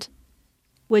Homeland,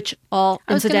 which all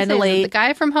incidentally... the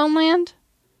guy from Homeland?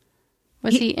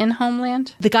 Was he in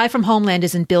Homeland? The guy from Homeland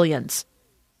is in Billions.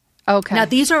 Okay. Now,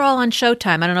 these are all on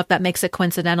Showtime. I don't know if that makes it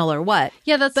coincidental or what.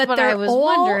 Yeah, that's what I was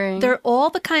wondering. They're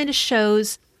all the kind of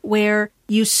shows where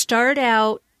you start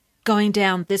out going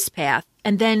down this path,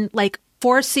 and then like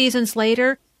 4 seasons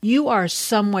later, you are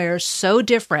somewhere so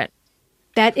different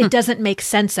that it doesn't make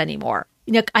sense anymore.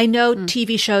 You know, I know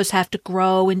TV shows have to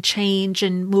grow and change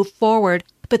and move forward,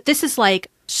 but this is like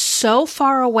so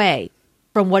far away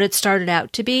from what it started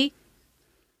out to be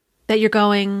that you're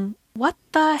going, what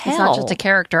the hell? It's not just a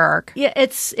character arc. Yeah,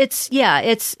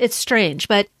 it's strange,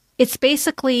 but it's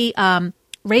basically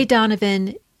Ray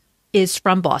Donovan is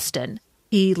from Boston.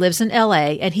 He lives in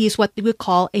LA, and he's what we would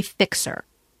call a fixer.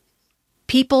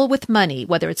 People with money,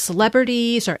 whether it's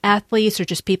celebrities or athletes or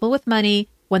just people with money,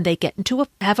 when they get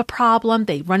have a problem,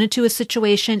 they run into a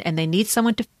situation and they need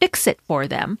someone to fix it for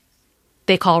them,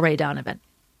 they call Ray Donovan.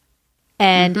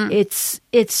 And it's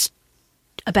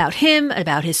about him,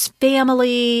 about his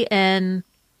family, and...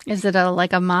 Is it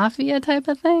like a mafia type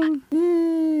of thing?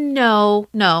 No.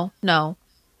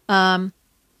 Let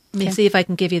me see if I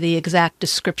can give you the exact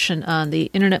description on the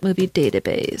Internet Movie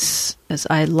Database, as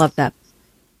I love that.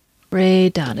 Ray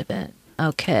Donovan.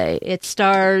 Okay. It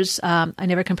stars, I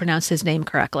never can pronounce his name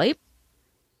correctly.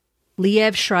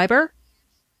 Liev Schreiber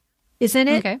is in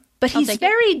it. Okay. But he's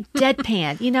very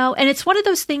deadpan, you know, and it's one of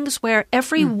those things where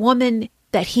every woman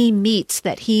that he meets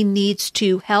that he needs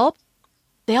to help,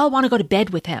 they all want to go to bed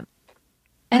with him.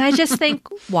 And I just think,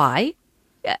 why?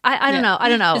 I don't know. I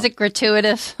don't know. Is it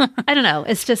gratuitous? I don't know.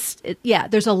 It's just,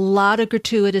 there's a lot of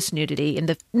gratuitous nudity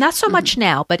in not so much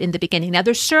now, but in the beginning. Now,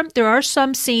 there are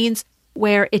some scenes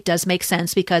where it does make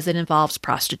sense because it involves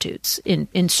prostitutes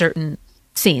in certain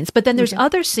scenes. But then there's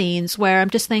other scenes where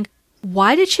I'm just thinking,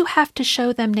 why did you have to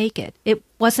show them naked? It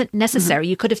wasn't necessary.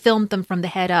 You could have filmed them from the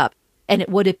head up and it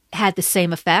would have had the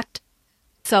same effect.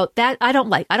 So that I don't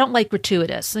like. I don't like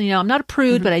gratuitous. You know, I'm not a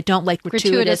prude, but I don't like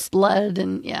gratuitous blood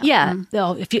and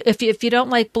No, if you don't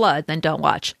like blood, then don't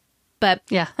watch. But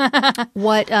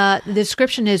what the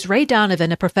description is: Ray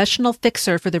Donovan, a professional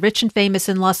fixer for the rich and famous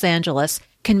in Los Angeles,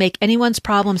 can make anyone's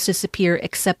problems disappear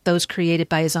except those created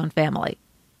by his own family.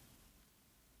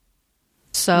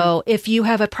 So if you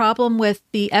have a problem with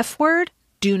the F word,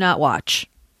 do not watch.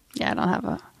 Yeah, I don't have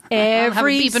a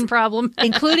beeping problem,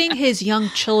 including his young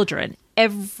children.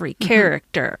 Every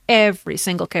character, every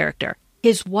single character.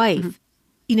 His wife,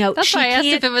 you know, that's why I asked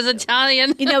if it was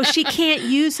Italian. You know, she can't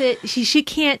use it. She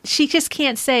just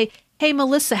can't say, "Hey,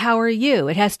 Melissa, how are you?"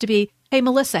 It has to be, "Hey,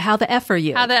 Melissa, how the F are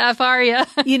you?" How the F are you?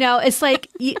 You know, it's like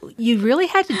you really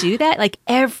had to do that. Like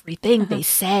everything they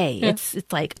say, it's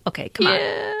like, okay, come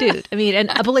on, dude. I mean,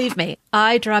 and believe me,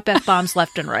 I drop F-bombs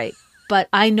left and right, but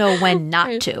I know when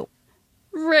not to.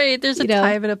 Right, there's a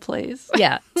time and a place.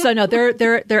 Yeah. So no,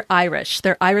 they're Irish.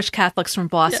 They're Irish Catholics from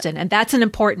Boston, and that's an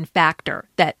important factor.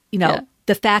 That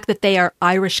the fact that they are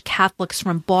Irish Catholics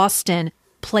from Boston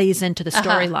plays into the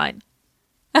storyline.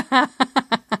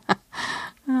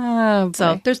 Oh,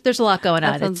 so there's a lot going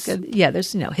on. That sounds good. Yeah,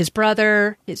 there's his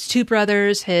brother, his 2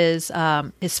 brothers, his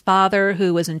father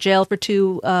who was in jail for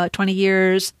 20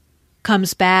 years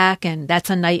comes back, and that's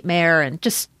a nightmare, and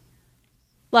just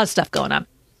a lot of stuff going on.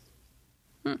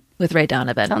 With Ray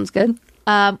Donovan. Sounds good.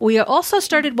 We also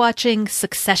started watching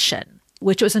Succession,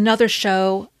 which was another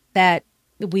show that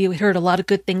we heard a lot of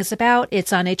good things about.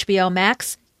 It's on HBO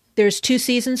Max. There's 2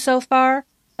 seasons so far.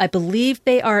 I believe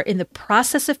they are in the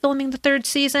process of filming the 3rd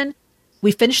season.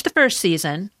 We finished the 1st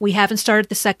season. We haven't started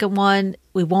the 2nd one.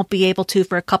 We won't be able to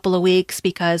for a couple of weeks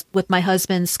because with my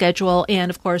husband's schedule and,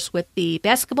 of course, with the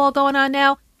basketball going on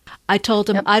now, I told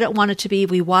him I don't want it to be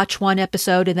we watch 1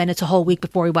 episode and then it's a whole week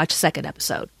before we watch the 2nd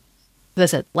episode. So I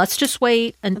said, let's just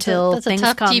wait until that's things a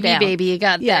tough calm TV down. baby you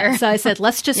got there. Yeah, so I said,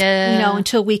 let's just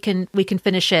until we can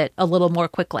finish it a little more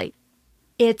quickly.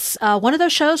 It's one of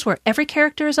those shows where every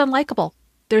character is unlikable.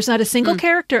 There's not a single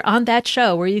character on that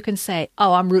show where you can say,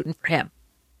 "Oh, I'm rooting for him,"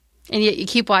 and yet you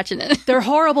keep watching it. They're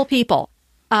horrible people.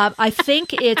 I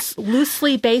think it's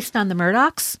loosely based on the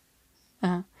Murdochs.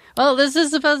 Well, this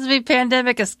is supposed to be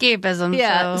pandemic escapism.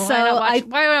 Yeah, so why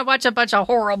would I watch a bunch of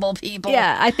horrible people?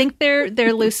 Yeah, I think they're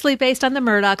loosely based on the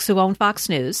Murdochs who own Fox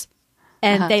News,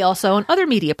 and they also own other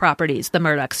media properties. The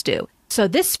Murdochs do. So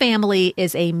this family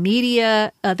is a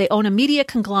media, they own a media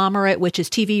conglomerate, which is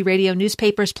TV, radio,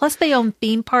 newspapers, plus they own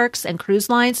theme parks and cruise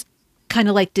lines, kind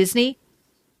of like Disney.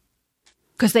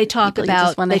 Because they talk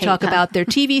about their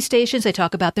TV stations, they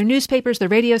talk about their newspapers, their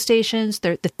radio stations,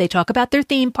 they talk about their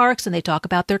theme parks, and they talk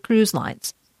about their cruise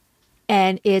lines.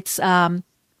 And it's the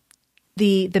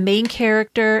main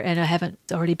character, and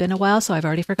it's already been a while, so I've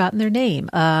already forgotten their name.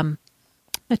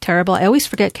 Terrible. I always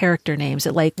forget character names.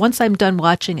 Once I'm done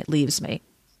watching, it leaves me.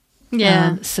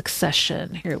 Yeah.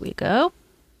 Succession. Here we go.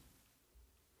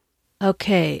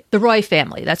 Okay. The Roy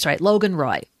family. That's right. Logan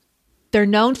Roy. They're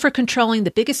known for controlling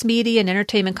the biggest media and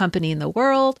entertainment company in the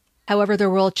world. However, their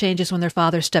world changes when their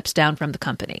father steps down from the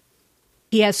company.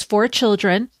 He has 4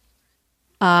 children,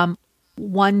 1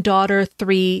 daughter,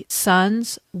 3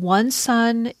 sons. One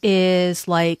son is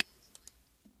I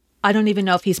don't even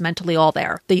know if he's mentally all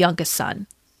there, the youngest son.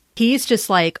 He's just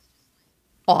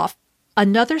off.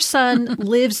 Another son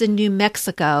lives in New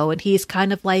Mexico, and he's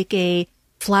kind of like a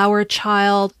flower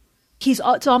child.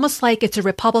 It's almost like it's a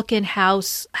Republican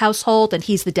household, and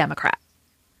he's the Democrat.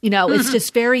 It's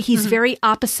just he's very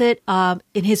opposite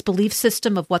in his belief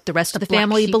system of what the rest of the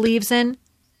family believes in,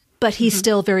 but he's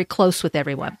still very close with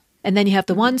everyone. And then you have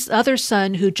the other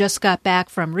son who just got back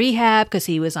from rehab because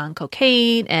he was on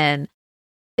cocaine, and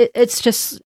it's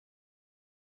just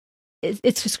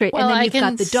great. Well, and then you've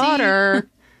got the daughter.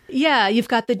 Yeah, you've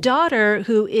got the daughter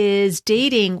who is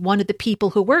dating one of the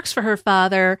people who works for her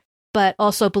father, but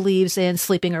also believes in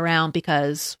sleeping around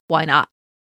because why not?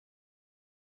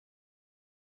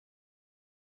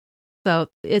 So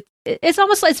it's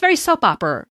very soap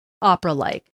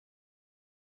opera-like.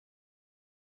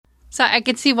 So I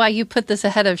can see why you put this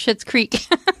ahead of Schitt's Creek.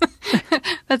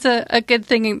 That's a good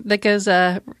thing that goes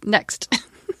next.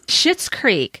 Schitt's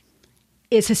Creek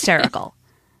is hysterical.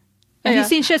 Have you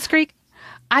seen Schitt's Creek?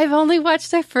 I've only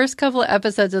watched the first couple of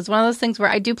episodes. It's one of those things where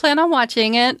I do plan on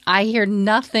watching it. I hear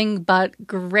nothing but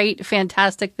great,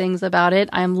 fantastic things about it.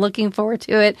 I'm looking forward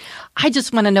to it. I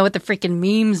just want to know what the freaking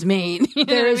memes mean.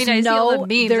 There's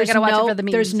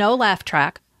no laugh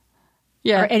track.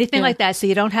 Yeah, or anything like that. So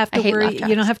you don't have to worry.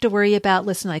 You don't have to worry about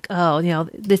listening.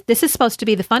 This is supposed to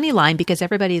be the funny line because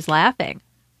everybody's laughing.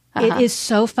 It is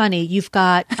so funny. You've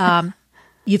got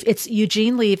it's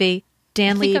Eugene Levy,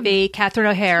 Dan Levy, Catherine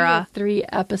O'Hara. 3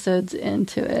 episodes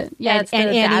into it. Yeah, and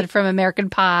Annie from American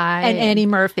Pie and Annie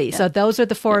Murphy. Yeah. So those are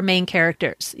the 4 main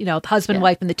characters. The husband,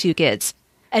 wife, and the 2 kids.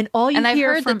 And all you I've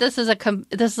heard that this is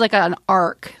like an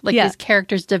arc. These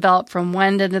characters develop from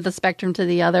one end of the spectrum to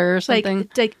the other or something.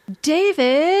 Like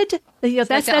David.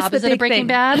 That's the big Breaking thing.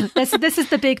 Bad. This is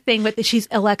the big thing with she's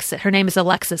Alexis. Her name is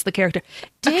Alexis, the character.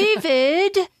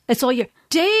 David. That's all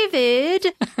David.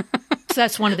 So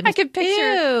that's one of the. I can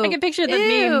picture the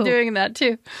meme doing that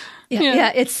too.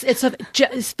 Yeah.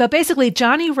 But basically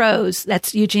Johnny Rose.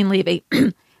 That's Eugene Levy.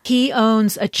 He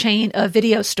owns a chain of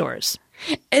video stores.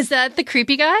 Is that the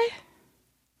creepy guy?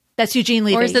 That's Eugene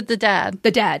Levy. Or is it the dad? The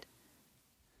dad.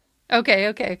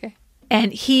 Okay.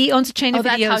 And he owns a chain of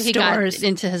video stores. That's how he got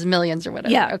into his millions or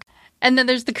whatever. Yeah. Okay. And then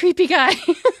there's the creepy guy.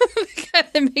 The guy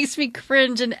that makes me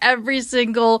cringe in every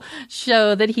single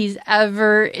show that he's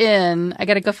ever in. I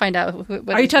got to go find out.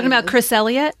 Are you talking about Chris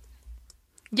Elliott?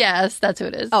 Yes, that's who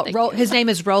it is. Oh, his name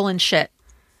is Roland Shit.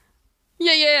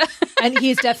 Yeah. And he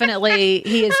is definitely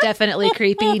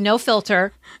creepy, no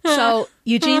filter. So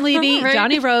Eugene Levy, right?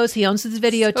 Johnny Rose, he owns this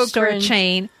video store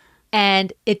chain,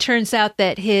 and it turns out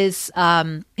that his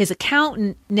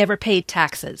accountant never paid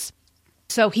taxes,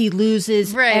 so he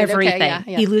loses everything. Okay,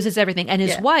 yeah. He loses everything, and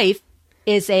his wife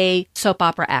is a soap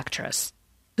opera actress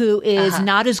who is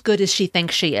not as good as she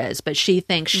thinks she is, but she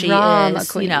thinks she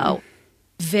is, queen.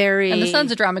 Very. And the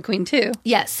son's a drama queen too.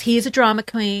 Yes, he's a drama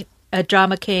queen. A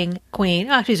drama queen.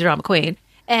 Oh, she's a drama queen.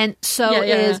 And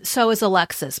so is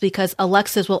Alexis, because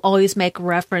Alexis will always make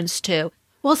reference to,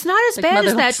 well, it's not as bad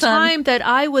as that time that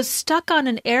I was stuck on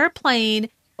an airplane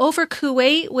over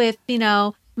Kuwait with,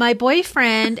 my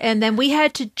boyfriend, and then we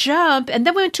had to jump, and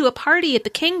then we went to a party at the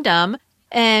Kingdom,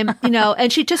 and,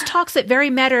 and she just talks it very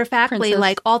matter-of-factly,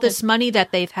 like all this money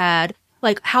that they've had,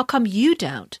 like, how come you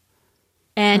don't?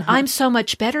 And I'm so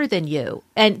much better than you.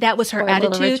 And that was her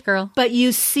attitude. Rich girl. But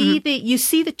you see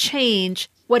the change.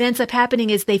 What ends up happening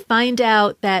is they find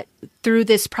out that through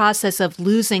this process of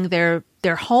losing their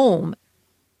home,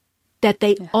 that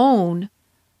they own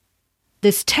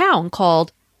this town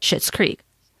called Schitt's Creek.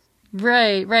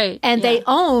 Right. And they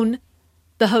own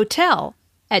the hotel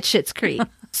at Schitt's Creek.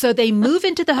 So they move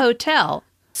into the hotel.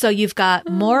 So you've got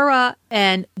Maura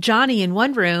and Johnny in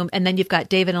one room, and then you've got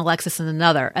David and Alexis in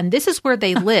another. And this is where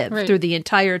they live through the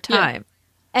entire time.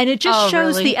 And it just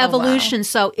shows really? the evolution. Wow.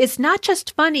 So it's not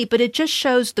just funny, but it just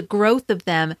shows the growth of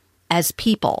them as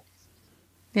people.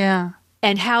 Yeah.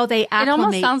 And how they acclimate it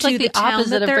almost sounds to like the town opposite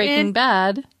that of they're Breaking in.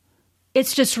 Bad.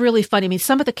 It's just really funny. I mean,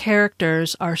 some of the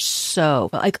characters are so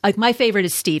like my favorite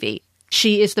is Stevie.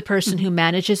 She is the person who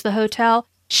manages the hotel.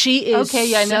 She is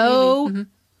so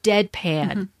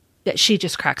deadpan that she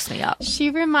just cracks me up. She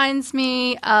reminds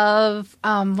me of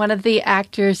one of the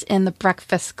actors in The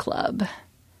Breakfast Club.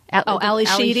 Ally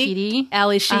Sheedy.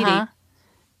 Ally Sheedy. Uh-huh.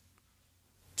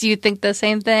 Do you think the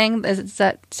same thing? Does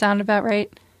that sound about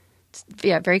right?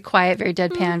 Yeah, very quiet, very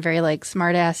deadpan, very like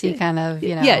smart-assy kind of,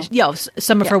 you know. Yeah,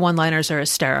 some of her one-liners are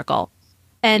hysterical.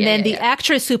 And then the yeah.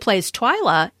 actress who plays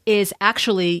Twyla is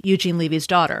actually Eugene Levy's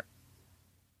daughter.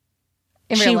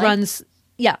 She runs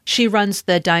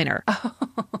the diner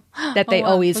that they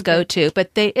always go to.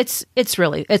 But it's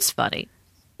funny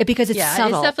because it's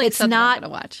subtle. It's definitely something not I'm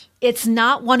gonna watch. It's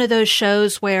not one of those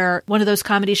shows one of those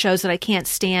comedy shows that I can't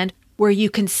stand, where you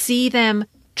can see them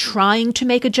trying to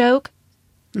make a joke.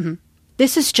 Mm-hmm.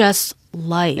 This is just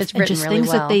life and just really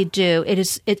things that they do.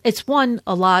 It's won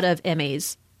a lot of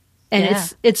Emmys, and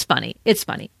it's funny. It's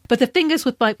funny. But the thing is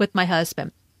with my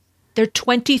husband, they're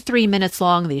 23 minutes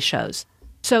long, these shows.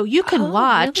 So you can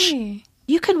watch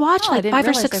like 5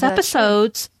 or 6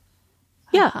 episodes.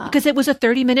 Yeah, because it was a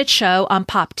 30-minute show on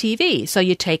Pop TV. So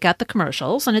you take out the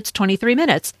commercials and it's 23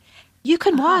 minutes. You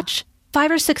can watch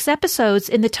 5 or 6 episodes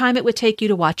in the time it would take you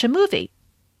to watch a movie.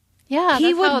 Yeah,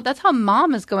 that's how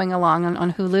Mom is going along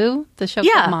on Hulu, the show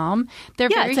called Mom. They're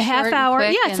very it's a half hour.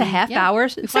 Quick it's a half hour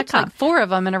sitcom. Watch like 4 of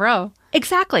them in a row.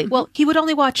 Exactly. Well, he would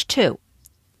only watch 2.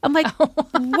 I'm like,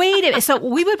 wait a minute. So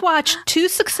we would watch 2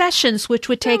 successions, which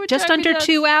would take just under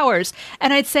 2 hours.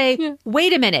 And I'd say,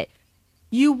 wait a minute.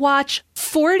 You watch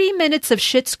 40 minutes of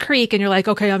Schitt's Creek and you're like,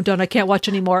 okay, I'm done. I can't watch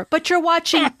anymore. But you're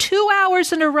watching 2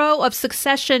 hours in a row of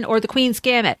Succession or The Queen's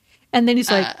Gambit. And then he's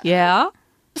like, yeah.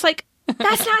 It's like,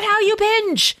 that's not how you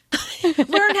binge.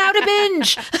 Learn how to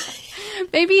binge.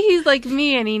 Maybe he's like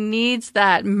me and he needs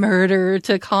that murder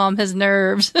to calm his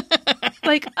nerves.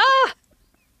 Like,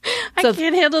 I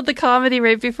can't handle the comedy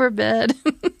right before bed.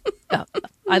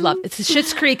 I love it.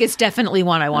 Schitt's Creek is definitely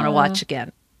one I want to watch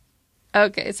again.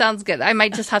 Okay, sounds good. I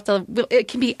might just have to. It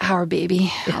can be our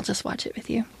baby. I'll just watch it with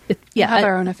you. We'll have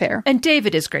our own affair. And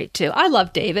David is great too. I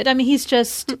love David. I mean, he's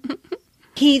just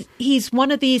he's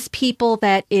one of these people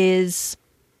that is.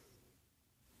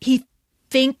 He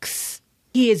thinks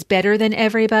he is better than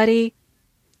everybody,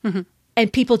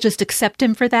 and people just accept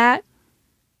him for that.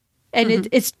 And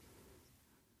it's.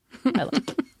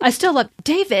 I still love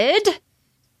David.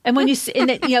 And when you see, and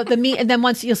then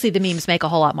once you'll see the memes make a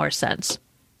whole lot more sense.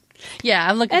 Yeah,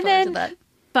 I'm looking forward to that.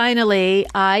 Finally,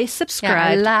 I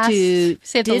subscribed to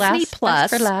Disney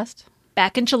Plus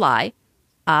back in July,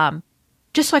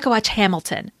 just so I could watch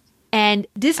Hamilton. And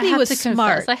Disney was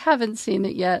smart. I haven't seen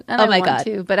it yet. And I want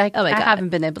to, but I haven't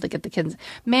been able to get the kids.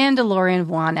 Mandalorian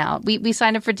won out. We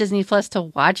signed up for Disney Plus to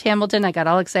watch Hamilton. I got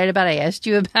all excited about it. I asked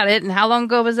you about it. And how long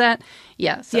ago was that?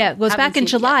 Yeah. So it was back in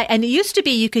July. And it used to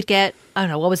be you could get, I don't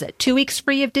know, what was it, 2 weeks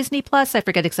free of Disney Plus? I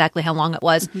forget exactly how long it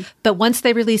was. But once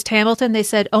they released Hamilton, they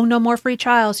said, oh, no more free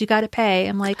trials. You got to pay.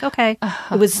 I'm like, okay.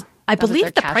 It was, I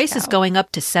believe the price is going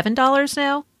up to $7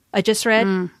 now. I just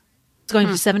read. It's going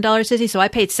to $7 Disney, so I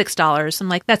paid $6. I'm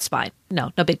like, that's fine.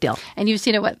 No big deal. And you've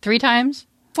seen it, 3 times?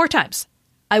 4 times.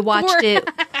 I watched it.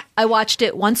 I watched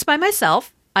it once by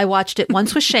myself. I watched it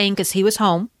once with Shane because he was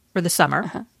home for the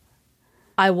summer.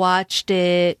 I watched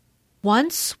it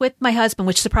once with my husband,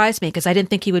 which surprised me because I didn't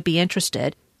think he would be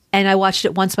interested. And I watched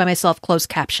it once by myself, closed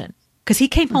caption, because he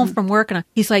came home from work and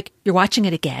he's like, "You're watching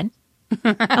it again?"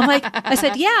 I'm like, I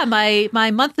said, yeah,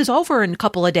 my month is over in a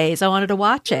couple of days. I wanted to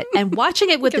watch it. And watching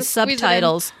it with the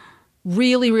subtitles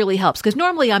really, really helps. Because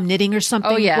normally I'm knitting or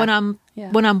something when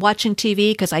I'm watching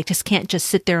TV, because I just can't just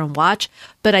sit there and watch.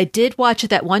 But I did watch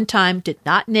it that one time, did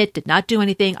not knit, did not do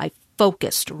anything. I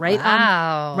focused on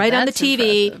the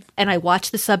TV, impressive. And I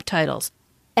watched the subtitles.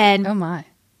 And oh my.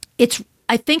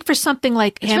 I think for something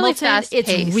like Hamilton,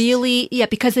 it's really,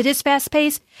 because it is fast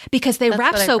paced, because they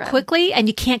rap so quickly and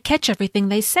you can't catch everything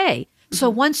they say. So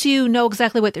once you know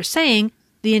exactly what they're saying,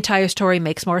 the entire story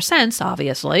makes more sense,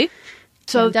 obviously.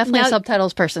 So I'm definitely a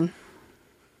subtitles person.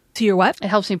 So you're what? It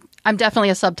helps me. I'm definitely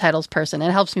a subtitles person.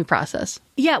 It helps me process.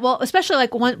 Yeah, well, especially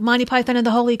like Monty Python and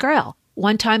the Holy Grail.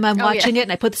 One time I'm watching it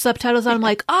and I put the subtitles on. I'm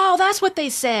like, oh, that's what they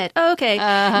said. Okay.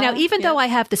 Now, even though I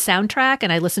have the soundtrack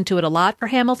and I listen to it a lot for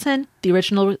Hamilton, the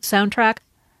original soundtrack,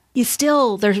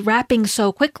 they're rapping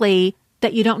so quickly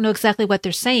that you don't know exactly what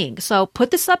they're saying. So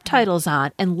put the subtitles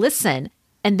on and listen.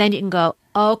 And then you can go,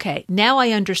 okay, now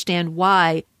I understand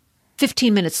why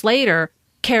 15 minutes later,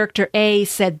 character A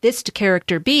said this to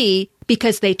character B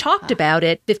because they talked about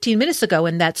it 15 minutes ago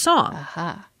in that song.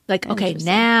 Like, okay,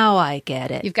 now I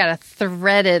get it. You've got to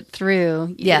thread it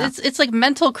through. Yeah. It's like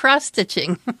mental cross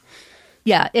stitching.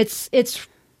 Yeah,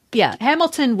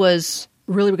 Hamilton was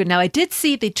really good. Now, I did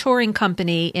see the touring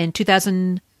company in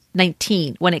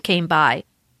 2019 when it came by.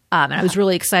 And I was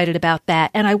really excited about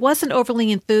that. And I wasn't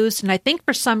overly enthused. And I think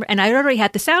and I already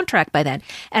had the soundtrack by then.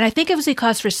 And I think it was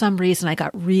because for some reason I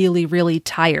got really, really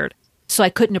tired. So I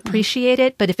couldn't appreciate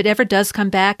it. But if it ever does come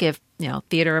back, if,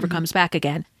 theater ever comes back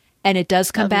again, and it does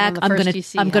come back,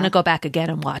 I'm going to go back again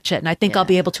and watch it. And I think I'll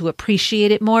be able to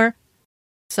appreciate it more.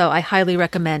 So I highly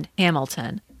recommend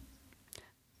Hamilton.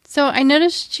 So I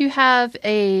noticed you have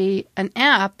an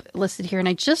app listed here, and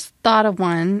I just thought of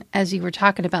one as you were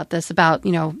talking about this, about,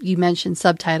 you mentioned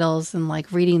subtitles and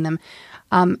like reading them.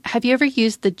 Have you ever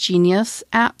used the Genius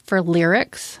app for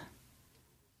lyrics?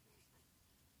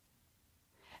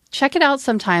 Check it out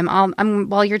sometime.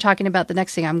 While you're talking about the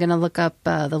next thing, I'm going to look up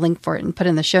the link for it and put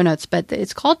it in the show notes. But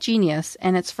it's called Genius,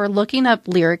 and it's for looking up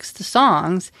lyrics to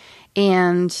songs.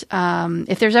 And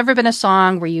if there's ever been a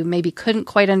song where you maybe couldn't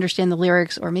quite understand the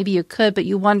lyrics, or maybe you could, but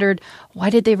you wondered, why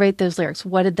did they write those lyrics?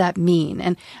 What did that mean?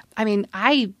 And I mean,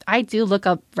 I do look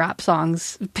up rap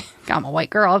songs. I'm a white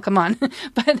girl, come on.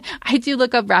 But I do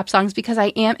look up rap songs because I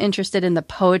am interested in the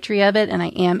poetry of it, and I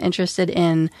am interested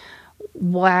in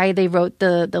why they wrote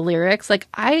the lyrics. Like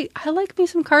I like me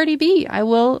some Cardi B. I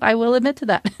will admit to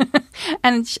that.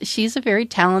 And she's a very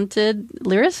talented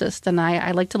lyricist, and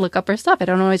I like to look up her stuff. I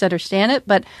don't always understand it,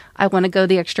 but I want to go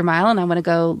the extra mile, and I want to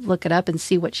go look it up and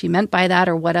see what she meant by that,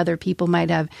 or what other people might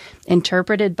have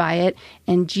interpreted by it.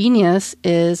 And Genius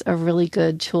is a really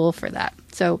good tool for that.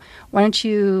 So why don't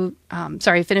you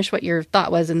finish what your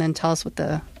thought was, and then tell us what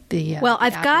well,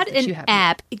 I've got an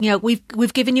app.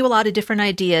 We've given you a lot of different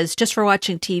ideas just for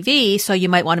watching TV, so you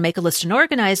might want to make a list and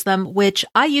organize them, which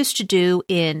I used to do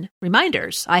in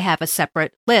reminders. I have a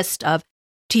separate list of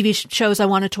TV shows I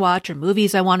wanted to watch, or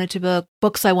movies I wanted to book,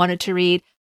 books I wanted to read.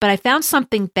 But I found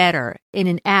something better in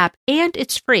an app, and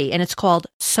it's free, and it's called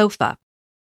Sofa.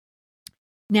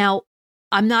 Now,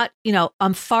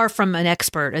 I'm far from an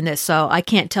expert in this, so I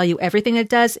can't tell you everything it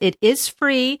does. It is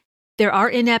free. There are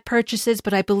in-app purchases,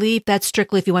 but I believe that's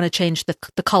strictly if you want to change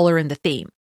the color and the theme.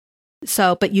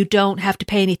 So, but you don't have to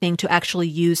pay anything to actually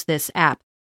use this app.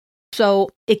 So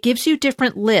it gives you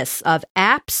different lists of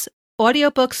apps,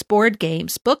 audiobooks, board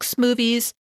games, books,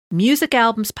 movies, music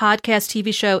albums, podcasts,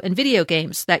 TV show, and video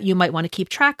games that you might want to keep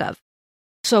track of.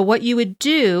 So what you would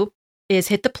do is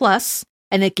hit the plus,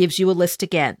 and it gives you a list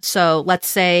again. So let's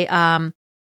say,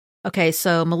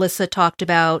 so Melissa talked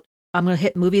about, I'm going to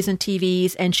hit movies and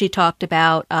TVs, and she talked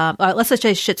about, let's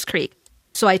say Schitt's Creek.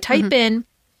 So I type in,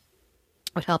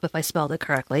 it would help if I spelled it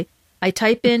correctly. I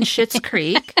type in Schitt's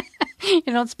Creek. You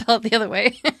don't spell it the other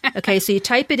way. Okay, so you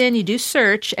type it in, you do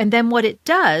search, and then what it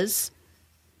does,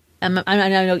 I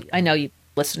know you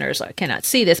listeners cannot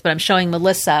see this, but I'm showing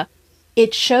Melissa.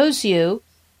 It shows you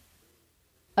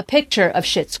a picture of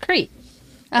Schitt's Creek.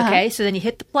 Okay, so then you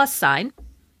hit the plus sign,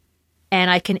 and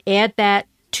I can add that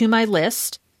to my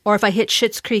list. Or if I hit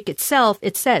Schitt's Creek itself,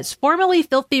 it says, formerly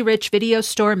filthy rich video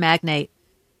store magnate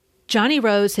Johnny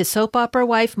Rose, his soap opera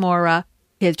wife, Maura,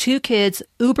 his 2 kids,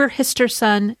 Uber-hister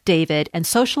son, David, and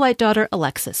socialite daughter,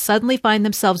 Alexis, suddenly find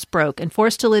themselves broke and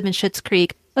forced to live in Schitt's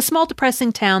Creek, a small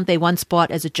depressing town they once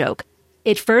bought as a joke.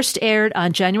 It first aired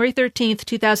on January 13th,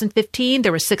 2015.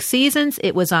 There were 6 seasons.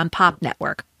 It was on Pop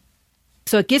Network.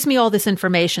 So it gives me all this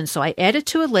information. So I add it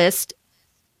to a list.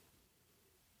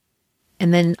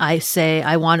 And then I say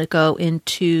I want to go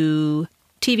into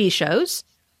TV shows.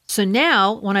 So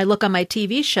now when I look on my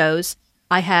TV shows,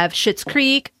 I have Schitt's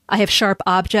Creek. I have Sharp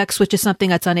Objects, which is something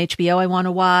that's on HBO I want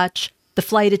to watch. The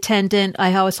Flight Attendant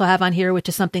I also have on here, which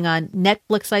is something on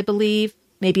Netflix, I believe.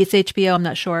 Maybe it's HBO, I'm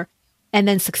not sure. And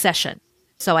then Succession.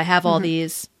 So I have all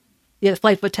these. The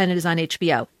Flight Attendant is on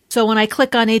HBO. So when I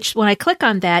click on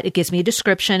that, it gives me a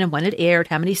description and when it aired,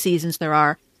 how many seasons there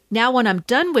are. Now when I'm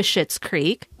done with Schitt's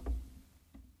Creek,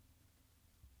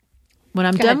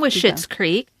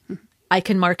 I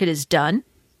can mark it as done.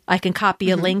 I can copy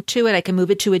a link to it. I can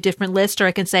move it to a different list, or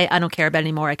I can say, I don't care about it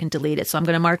anymore. I can delete it. So I'm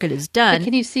going to mark it as done. But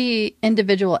can you see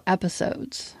individual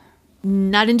episodes?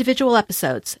 Not individual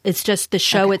episodes. It's just the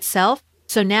show itself.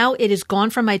 So now it is gone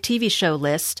from my TV show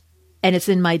list and it's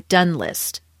in my done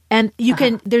list. And you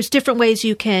can, there's different ways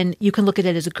you can look at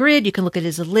it as a grid. You can look at it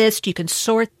as a list. You can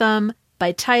sort them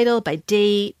by title, by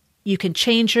date. You can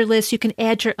change your list. You can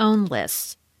add your own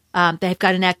lists. They've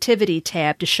got an activity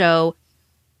tab to show,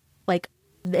 like,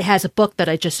 it has a book that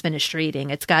I just finished reading.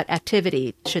 It's got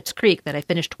activity, Schitt's Creek, that I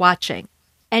finished watching.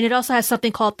 And it also has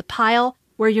something called the pile,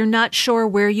 where you're not sure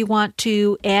where you want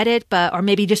to add it, or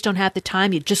maybe you just don't have the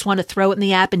time. You just want to throw it in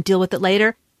the app and deal with it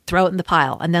later. Throw it in the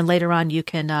pile, and then later on you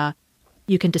can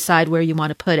decide where you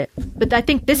want to put it. But I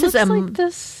think this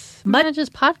this manages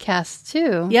podcasts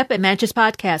too. Yep, it manages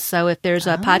podcasts. So if there's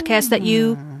a podcast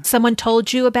that someone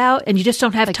told you about, and you just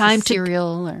don't have like time to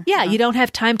you don't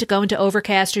have time to go into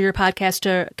Overcast or your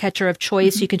podcast catcher of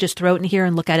choice, you can just throw it in here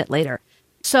and look at it later.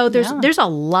 So there's a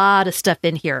lot of stuff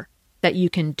in here that you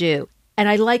can do. And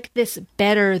I like this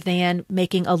better than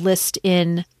making a list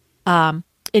in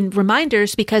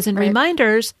reminders, because in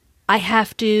reminders, I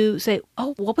have to say,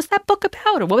 oh, what was that book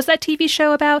about? Or what was that TV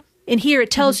show about? In here,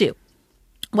 it tells you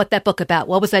what that book about.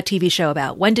 What was that TV show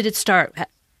about? When did it start?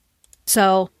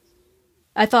 So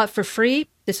I thought for free,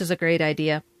 this is a great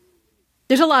idea.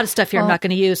 There's a lot of stuff here I'm not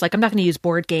going to use. Like, I'm not going to use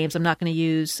board games. I'm not going to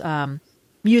use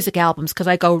music albums, because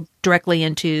I go directly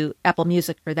into Apple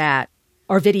Music for that.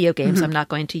 Or video games I'm not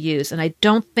going to use. And I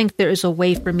don't think there is a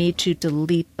way for me to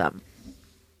delete them.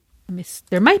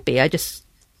 There might be. I just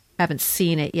haven't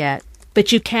seen it yet.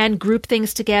 But you can group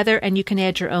things together, and you can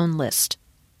add your own list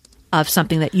of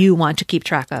something that you want to keep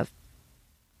track of.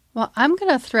 Well, I'm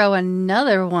going to throw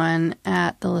another one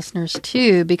at the listeners,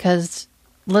 too, because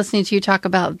listening to you talk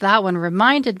about that one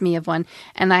reminded me of one.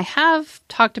 And I have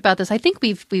talked about this. I think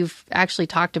we've actually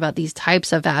talked about these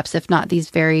types of apps, if not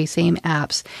these very same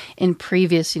apps, in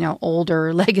previous,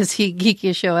 older Legacy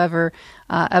Geekiest Show Ever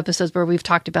episodes where we've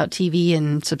talked about TV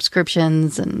and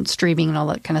subscriptions and streaming and all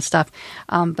that kind of stuff.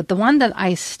 But the one that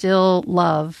I still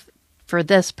love for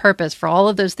this purpose, for all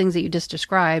of those things that you just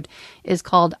described, is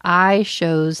called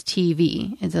iShows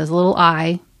TV. It says little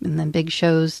I and then big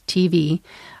shows TV.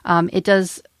 It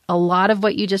does a lot of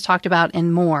what you just talked about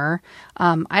and more.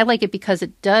 I like it because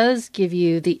it does give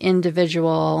you the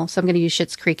individual. So I'm going to use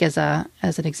Schitt's Creek as an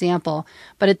example,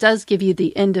 but it does give you the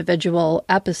individual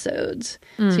episodes.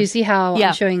 So you see how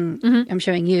I'm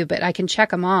showing you, but I can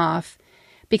check them off,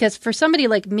 because for somebody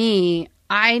like me,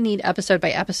 I need episode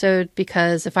by episode,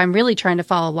 because if I'm really trying to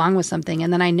follow along with something,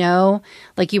 and then I know,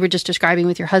 like you were just describing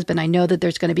with your husband, I know that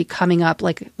there's going to be coming up,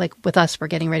 like with us, we're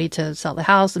getting ready to sell the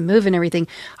house and move and everything.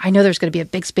 I know there's going to be a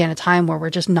big span of time where we're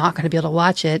just not going to be able to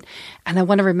watch it. And I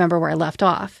want to remember where I left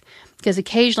off, because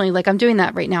occasionally, like I'm doing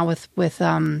that right now with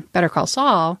Better Call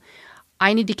Saul.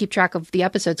 I need to keep track of the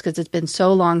episodes because it's been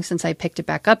so long since I picked it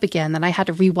back up again that I had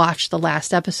to rewatch the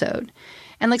last episode.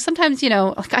 And like sometimes,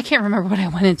 like I can't remember what I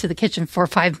went into the kitchen for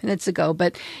 5 minutes ago,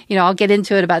 but I'll get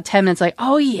into it about 10 minutes like,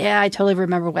 oh yeah, I totally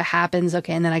remember what happens.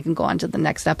 Okay. And then I can go on to the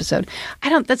next episode.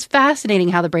 That's fascinating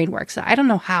how the brain works. I don't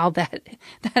know how that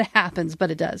happens, but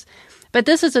it does. But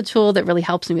this is a tool that really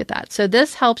helps me with that. So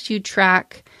this helps you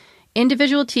track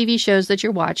individual TV shows that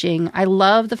you're watching. I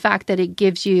love the fact that it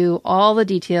gives you all the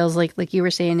details. Like you were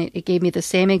saying, it gave me the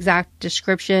same exact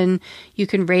description. You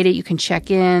can rate it. You can check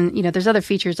in. There's other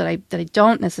features that I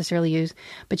don't necessarily use,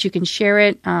 but you can share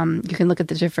it. You can look at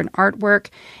the different artwork.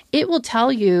 It will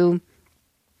tell you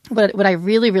what I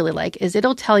really, really like is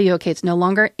it'll tell you, okay, it's no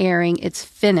longer airing. It's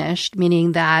finished,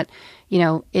 meaning that,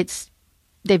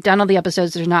 they've done all the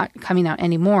episodes. They're not coming out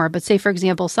anymore. But say, for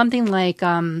example, something like,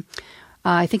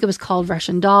 I think it was called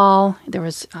Russian Doll. There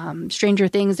was Stranger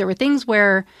Things. There were things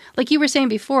where, like you were saying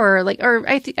before,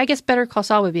 I guess Better Call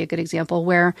Saul would be a good example,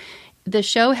 where the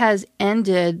show has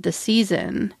ended the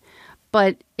season,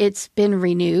 but it's been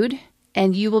renewed,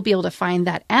 and you will be able to find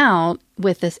that out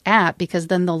with this app, because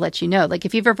then they'll let you know. Like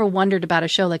if you've ever wondered about a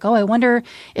show, like, oh, I wonder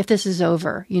if this is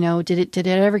over. Did it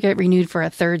ever get renewed for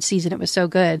a third season? It was so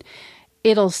good.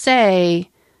 It'll say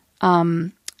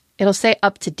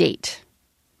up to date,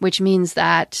 which means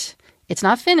that it's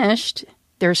not finished.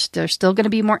 There's still going to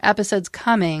be more episodes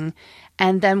coming.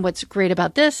 And then what's great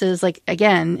about this is, like,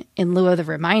 again, in lieu of the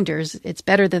reminders, it's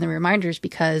better than the reminders,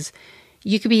 because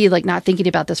you could be like not thinking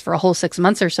about this for a whole 6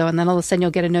 months or so. And then all of a sudden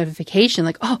you'll get a notification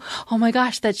like, oh my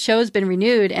gosh, that show's been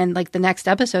renewed. And like the next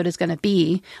episode is going to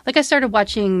be like, I started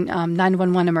watching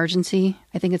 911 Emergency.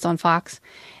 I think it's on Fox.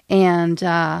 And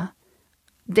I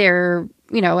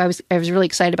was really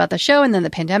excited about the show, and then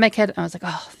the pandemic hit. I was like,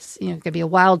 oh, this, it's gonna be a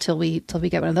while till we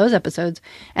get one of those episodes.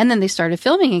 And then they started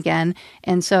filming again,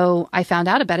 and so I found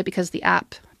out about it because the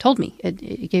app told me.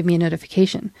 It gave me a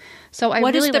notification. So what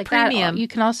really is the like premium? That. You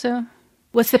can also.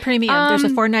 What's the premium? There's a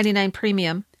 $4.99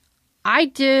 premium. I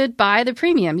did buy the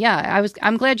premium. Yeah,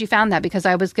 I'm glad you found that, because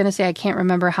I was going to say I can't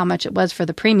remember how much it was for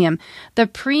the premium. The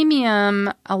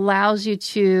premium allows you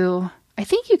to. I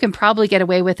think you can probably get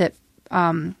away with it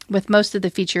with most of the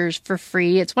features for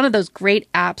free. It's one of those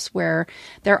great apps where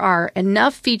there are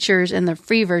enough features in the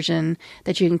free version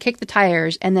that you can kick the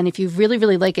tires. And then if you really,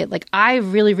 really like it, like I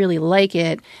really, really like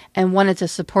it and wanted to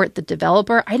support the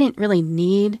developer, I didn't really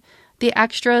need the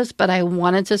extras, but I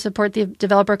wanted to support the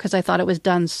developer because I thought it was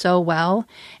done so well.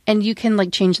 And you can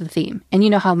like change the theme, and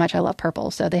you know how much I love purple,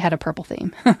 so they had a purple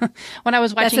theme. When I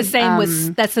was watching,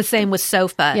 that's the same with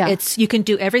Sofa. Yeah. You can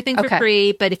do everything for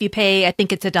free, but if you pay, I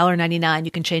think it's $1.99, you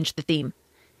can change the theme.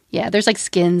 Yeah, there's like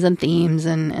skins and themes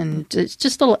and it's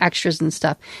just little extras and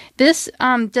stuff. This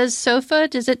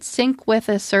does it sync with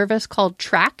a service called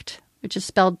Tract, which is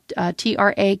spelled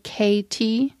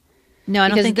Trakt? No, I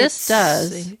don't think this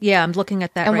does. Yeah, I'm looking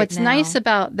at that and right now. And what's nice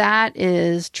about that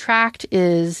is Tract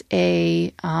is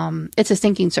it's a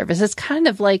syncing service. It's kind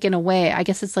of like, in a way, I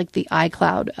guess it's like the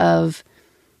iCloud of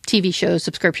TV show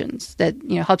subscriptions that,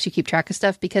 helps you keep track of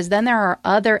stuff, because then there are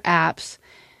other apps.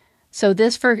 So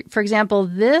this, for example,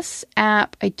 this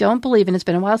app, I don't believe, and it's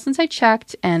been a while since I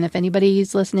checked, and if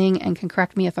anybody's listening and can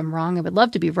correct me if I'm wrong, I would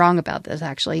love to be wrong about this,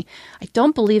 actually. I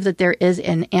don't believe that there is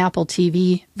an Apple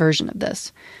TV version of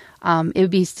this. It would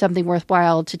be something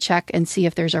worthwhile to check and see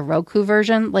if there's a Roku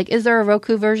version. Like, is there a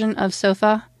Roku version of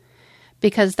Sofa?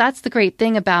 Because that's the great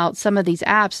thing about some of these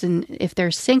apps, and if they're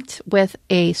synced with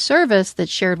a service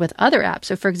that's shared with other apps.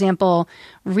 So, for example,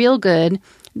 Real Good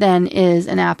then is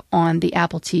an app on the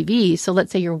Apple TV. So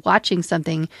let's say you're watching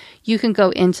something, you can go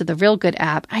into the Real Good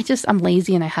app. I'm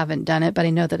lazy and I haven't done it, but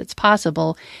I know that it's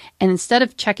possible. And instead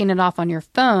of checking it off on your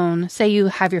phone, say you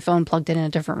have your phone plugged in a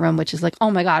different room, which is like, oh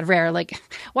my God, rare. Like,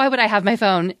 why would I have my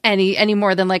phone any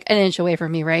more than like an inch away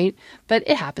from me, right? But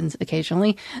it happens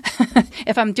occasionally.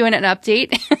 If I'm doing an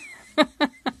update.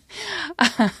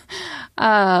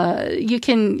 You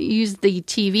can use the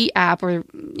TV app, or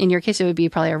in your case, it would be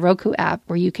probably a Roku app,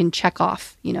 where you can check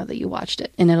off, that you watched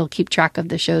it, and it'll keep track of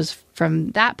the shows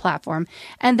from that platform.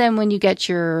 And then when you get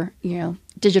your,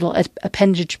 digital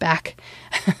appendage back,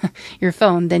 your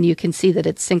phone, then you can see that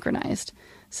it's synchronized.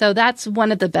 So that's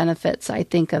one of the benefits, I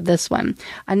think, of this one.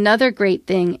 Another great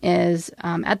thing is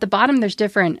at the bottom, there's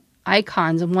different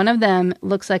icons, and one of them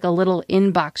looks like a little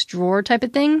inbox drawer type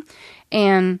of thing.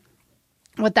 And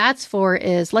what that's for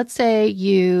is, let's say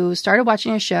you started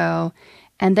watching a show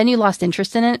and then you lost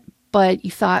interest in it, but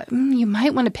you thought you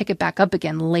might want to pick it back up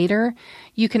again later.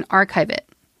 You can archive it.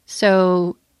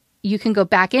 So you can go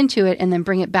back into it and then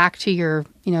bring it back to your,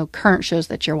 current shows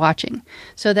that you're watching,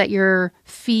 so that your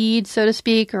feed, so to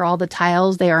speak, or all the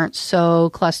tiles, they aren't so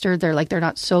clustered. They're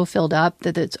not so filled up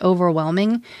that it's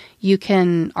overwhelming. You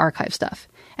can archive stuff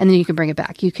and then you can bring it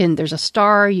back. There's a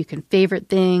star, you can favorite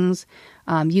things.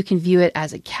 You can view it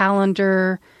as a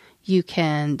calendar.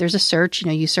 There's a search,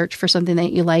 you search for something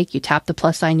that you like, you tap the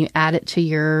plus sign, you add it to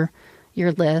your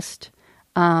list.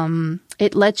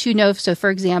 It lets you know. So for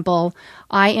example,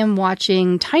 I am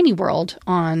watching Tiny World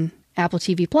on Apple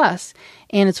TV Plus,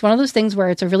 and it's one of those things where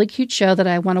it's a really cute show that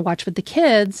I want to watch with the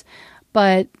kids,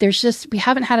 but we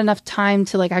haven't had enough time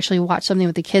to like actually watch something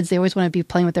with the kids. They always want to be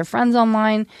playing with their friends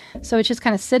online. So it's just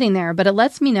kind of sitting there, but it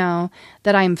lets me know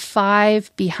that I'm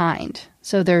 5 behind.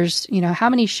 So there's, how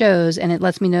many shows, and it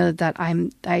lets me know that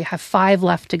I have 5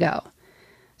 left to go.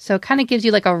 So it kind of gives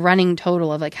you like a running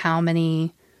total of like how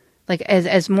many, like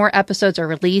as more episodes are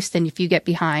released, and if you get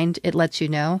behind, it lets you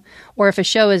know. Or if a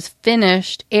show is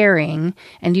finished airing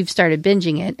and you've started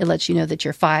binging it, it lets you know that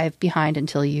you're 5 behind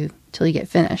until you get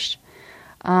finished.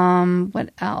 What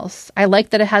else? I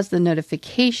like that it has the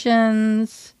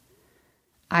notifications.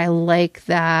 I like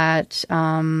that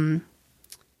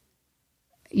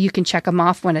you can check them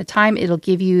off one at a time. It'll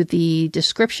give you the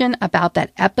description about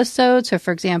that episode. So,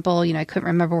 for example, I couldn't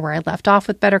remember where I left off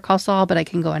with Better Call Saul, but I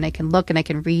can go and I can look and I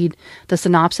can read the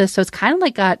synopsis. So it's kind of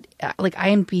like got like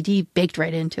IMDb baked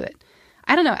right into it.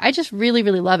 I don't know. I just really,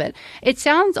 really love it. It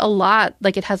sounds a lot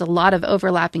like it has a lot of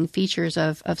overlapping features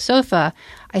of Sofa.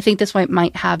 I think this one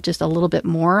might have just a little bit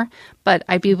more, but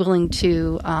I'd be willing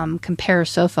to compare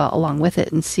Sofa along with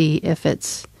it and see if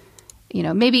it's,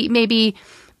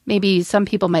 maybe some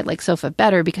people might like Sofa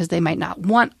better because they might not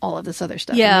want all of this other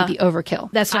stuff. Yeah. It might be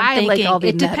overkill. That's what I'm thinking. Like all the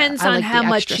it depends on how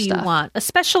much you want,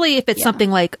 especially if it's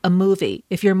something like a movie.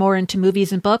 If you're more into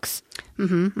movies and books,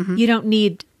 you don't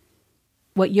need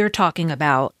what you're talking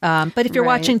about. But if you're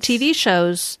watching TV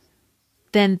shows,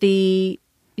 then the,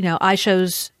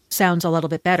 iShows sounds a little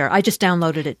bit better. I just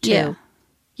downloaded it too.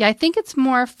 Yeah, I think it's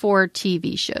more for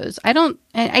TV shows.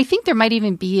 I think there might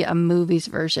even be a movies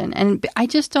version, and I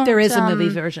just don't. There is a movie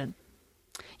version.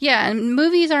 Yeah, and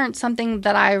movies aren't something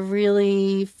that I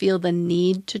really feel the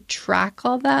need to track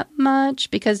all that much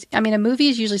because, I mean, a movie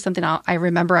is usually something I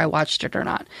remember I watched it or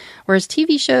not. Whereas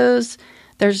TV shows,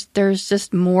 there's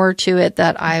just more to it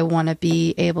that I want to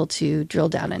be able to drill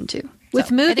down into. With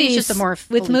So, movies, it's just a more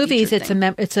with movies, it's thing.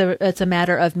 it's a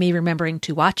matter of me remembering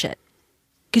to watch it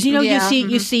because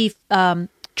you see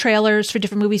trailers for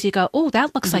different movies. You go, oh,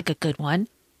 that looks like a good one,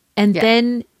 and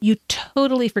then you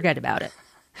totally forget about it.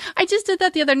 I just did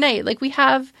that the other night. Like we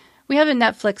have a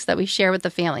Netflix that we share with the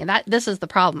family. This is the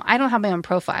problem. I don't have my own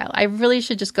profile. I really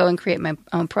should just go and create my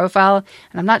own profile.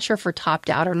 And I'm not sure if we're topped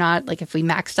out or not, like if we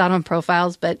maxed out on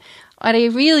profiles. But what I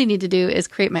really need to do is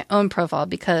create my own profile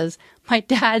because my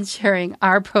dad's sharing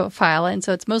our profile. And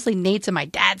so it's mostly Nate's and my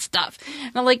dad's stuff.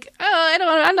 And I'm like,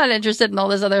 I'm not interested in all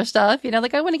this other stuff.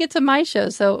 Like I want to get to my show.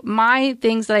 So my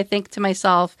things that I think to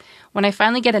myself, when I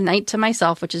finally get a night to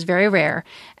myself, which is very rare,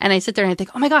 and I sit there and I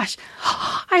think, oh my gosh,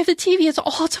 I have the TV. It's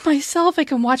all to myself. I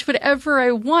can watch whatever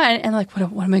I want. And like,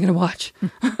 what am I going to watch?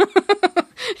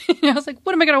 I was like,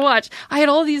 what am I going to watch? I had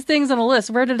all these things on a list.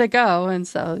 Where did it go? And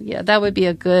so, yeah, that would be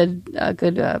a good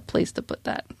place to put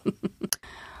that.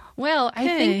 Well,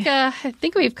 I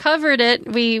think we've covered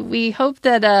it. We hope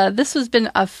that this has been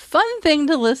a fun thing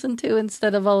to listen to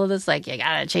instead of all of this, like, you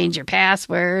got to change your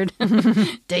password.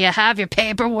 Do you have your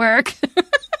paperwork?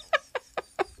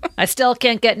 I still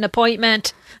can't get an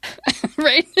appointment.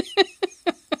 Right?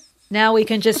 Now we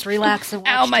can just relax and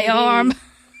watch Ow, my TV. arm.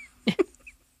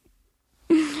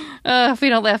 If we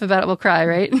don't laugh about it, we'll cry,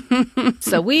 right?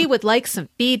 So we would like some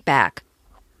feedback.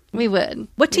 We would.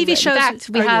 What TV shows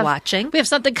are you watching? We have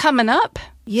something coming up.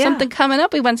 Yeah. Something coming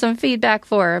up we want some feedback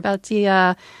for about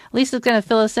the, Lisa's going to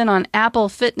fill us in on Apple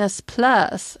Fitness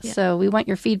Plus. Yeah. So we want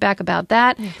your feedback about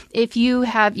that. Yeah. If you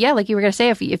have, like you were going to say,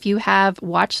 if you have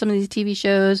watched some of these TV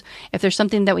shows, if there's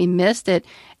something that we missed that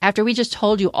after we just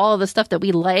told you all of the stuff that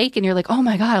we like and you're like, oh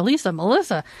my God, Lisa,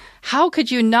 Melissa, how could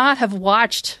you not have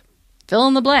watched fill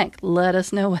in the blank? Let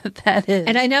us know what that is.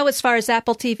 And I know as far as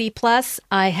Apple TV Plus,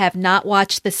 I have not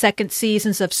watched the second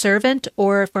seasons of Servant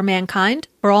or For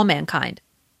All Mankind.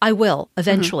 I will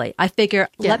eventually. Mm-hmm. I figure,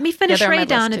 let me finish Ray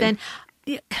Donovan.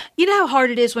 You know how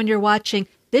hard it is when you're watching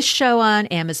this show on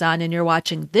Amazon and you're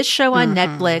watching this show on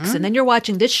Netflix and then you're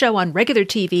watching this show on regular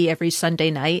TV every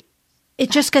Sunday night.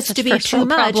 It just gets to be too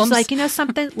much. Problems. It's like, you know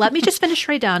something? Let me just finish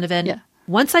Ray Donovan. Yeah.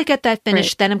 Once I get that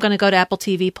finished, then I'm going to go to Apple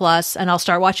TV Plus and I'll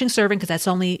start watching Servant because that's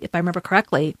only, if I remember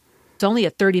correctly, it's only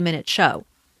a 30-minute show.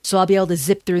 So I'll be able to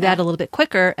zip through that a little bit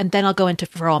quicker and then I'll go into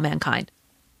For All Mankind.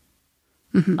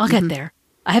 I'll get there.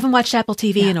 I haven't watched Apple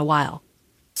TV in a while.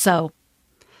 So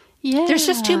there's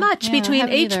just too much between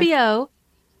HBO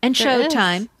and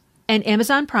Showtime and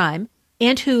Amazon Prime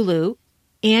and Hulu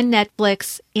and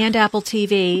Netflix and Apple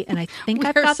TV, and I think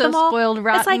I've got them all. Spoiled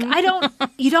rotten. It's like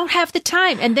you don't have the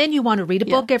time, and then you want to read a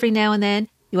book every now and then.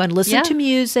 You want to listen to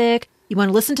music. You want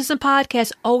to listen to some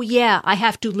podcasts. Oh yeah, I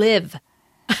have to live.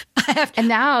 And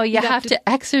now you have to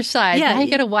exercise. Yeah, now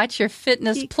you got to watch your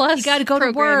Fitness Plus. You got to go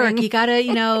to work. You got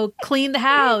to clean the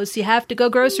house. You have to go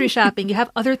grocery shopping. You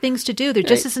have other things to do. There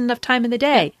just isn't enough time in the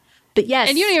day. But yes.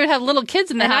 And you don't even have little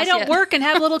kids in the house. And I don't work and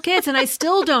have little kids, and I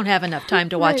still don't have enough time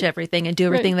to watch everything and do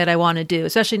everything that I want to do,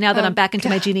 especially now that I'm back into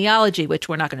my genealogy, which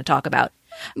we're not going to talk about.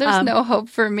 There's no hope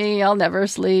for me. I'll never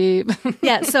sleep.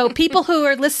 Yeah, so people who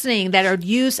are listening that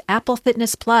use Apple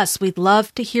Fitness Plus, we'd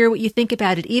love to hear what you think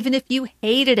about it, even if you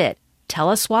hated it. Tell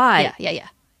us why. Yeah.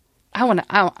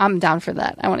 I'm down for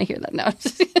that. I want to hear that now.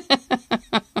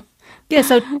 Yeah,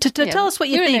 so tell us what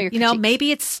you think.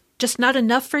 Maybe it's just not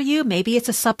enough for you. Maybe it's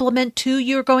a supplement to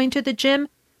your going to the gym.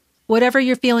 Whatever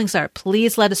your feelings are,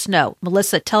 please let us know.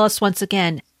 Melissa, tell us once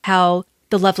again how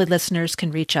the lovely listeners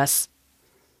can reach us.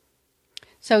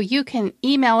 So you can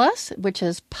email us, which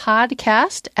is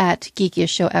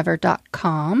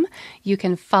podcast@geekiestshowever.com. You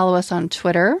can follow us on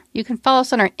Twitter. You can follow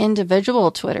us on our individual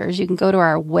Twitters. You can go to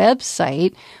our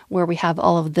website where we have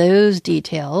all of those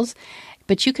details.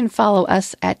 But you can follow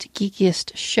us at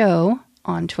Geekiest Show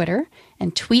on Twitter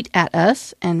and tweet at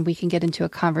us, and we can get into a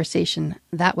conversation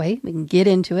that way. We can get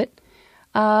into it.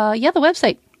 The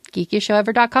website,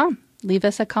 geekiestshowever.com. Leave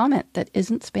us a comment that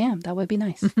isn't spam. That would be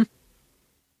nice.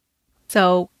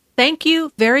 So thank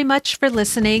you very much for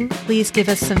listening. Please give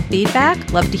us some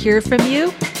feedback. Love to hear from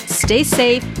you. Stay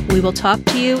safe. We will talk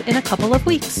to you in a couple of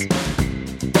weeks.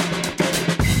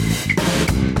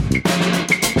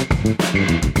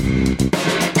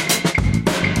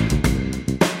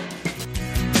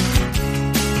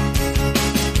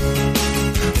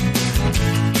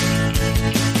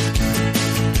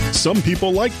 Some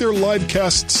people like their live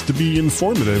casts to be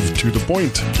informative, to the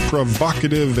point,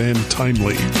 provocative, and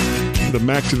timely. The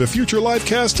Mac to the Future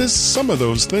livecast is some of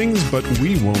those things, but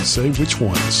we won't say which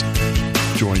ones.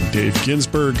 Join Dave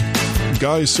Ginsburg,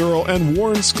 Guy Searle, and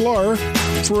Warren Sklar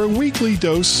for a weekly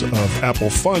dose of Apple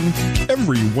fun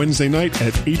every Wednesday night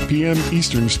at 8 p.m.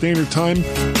 Eastern Standard Time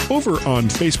over on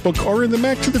Facebook or in the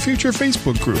Mac to the Future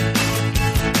Facebook group.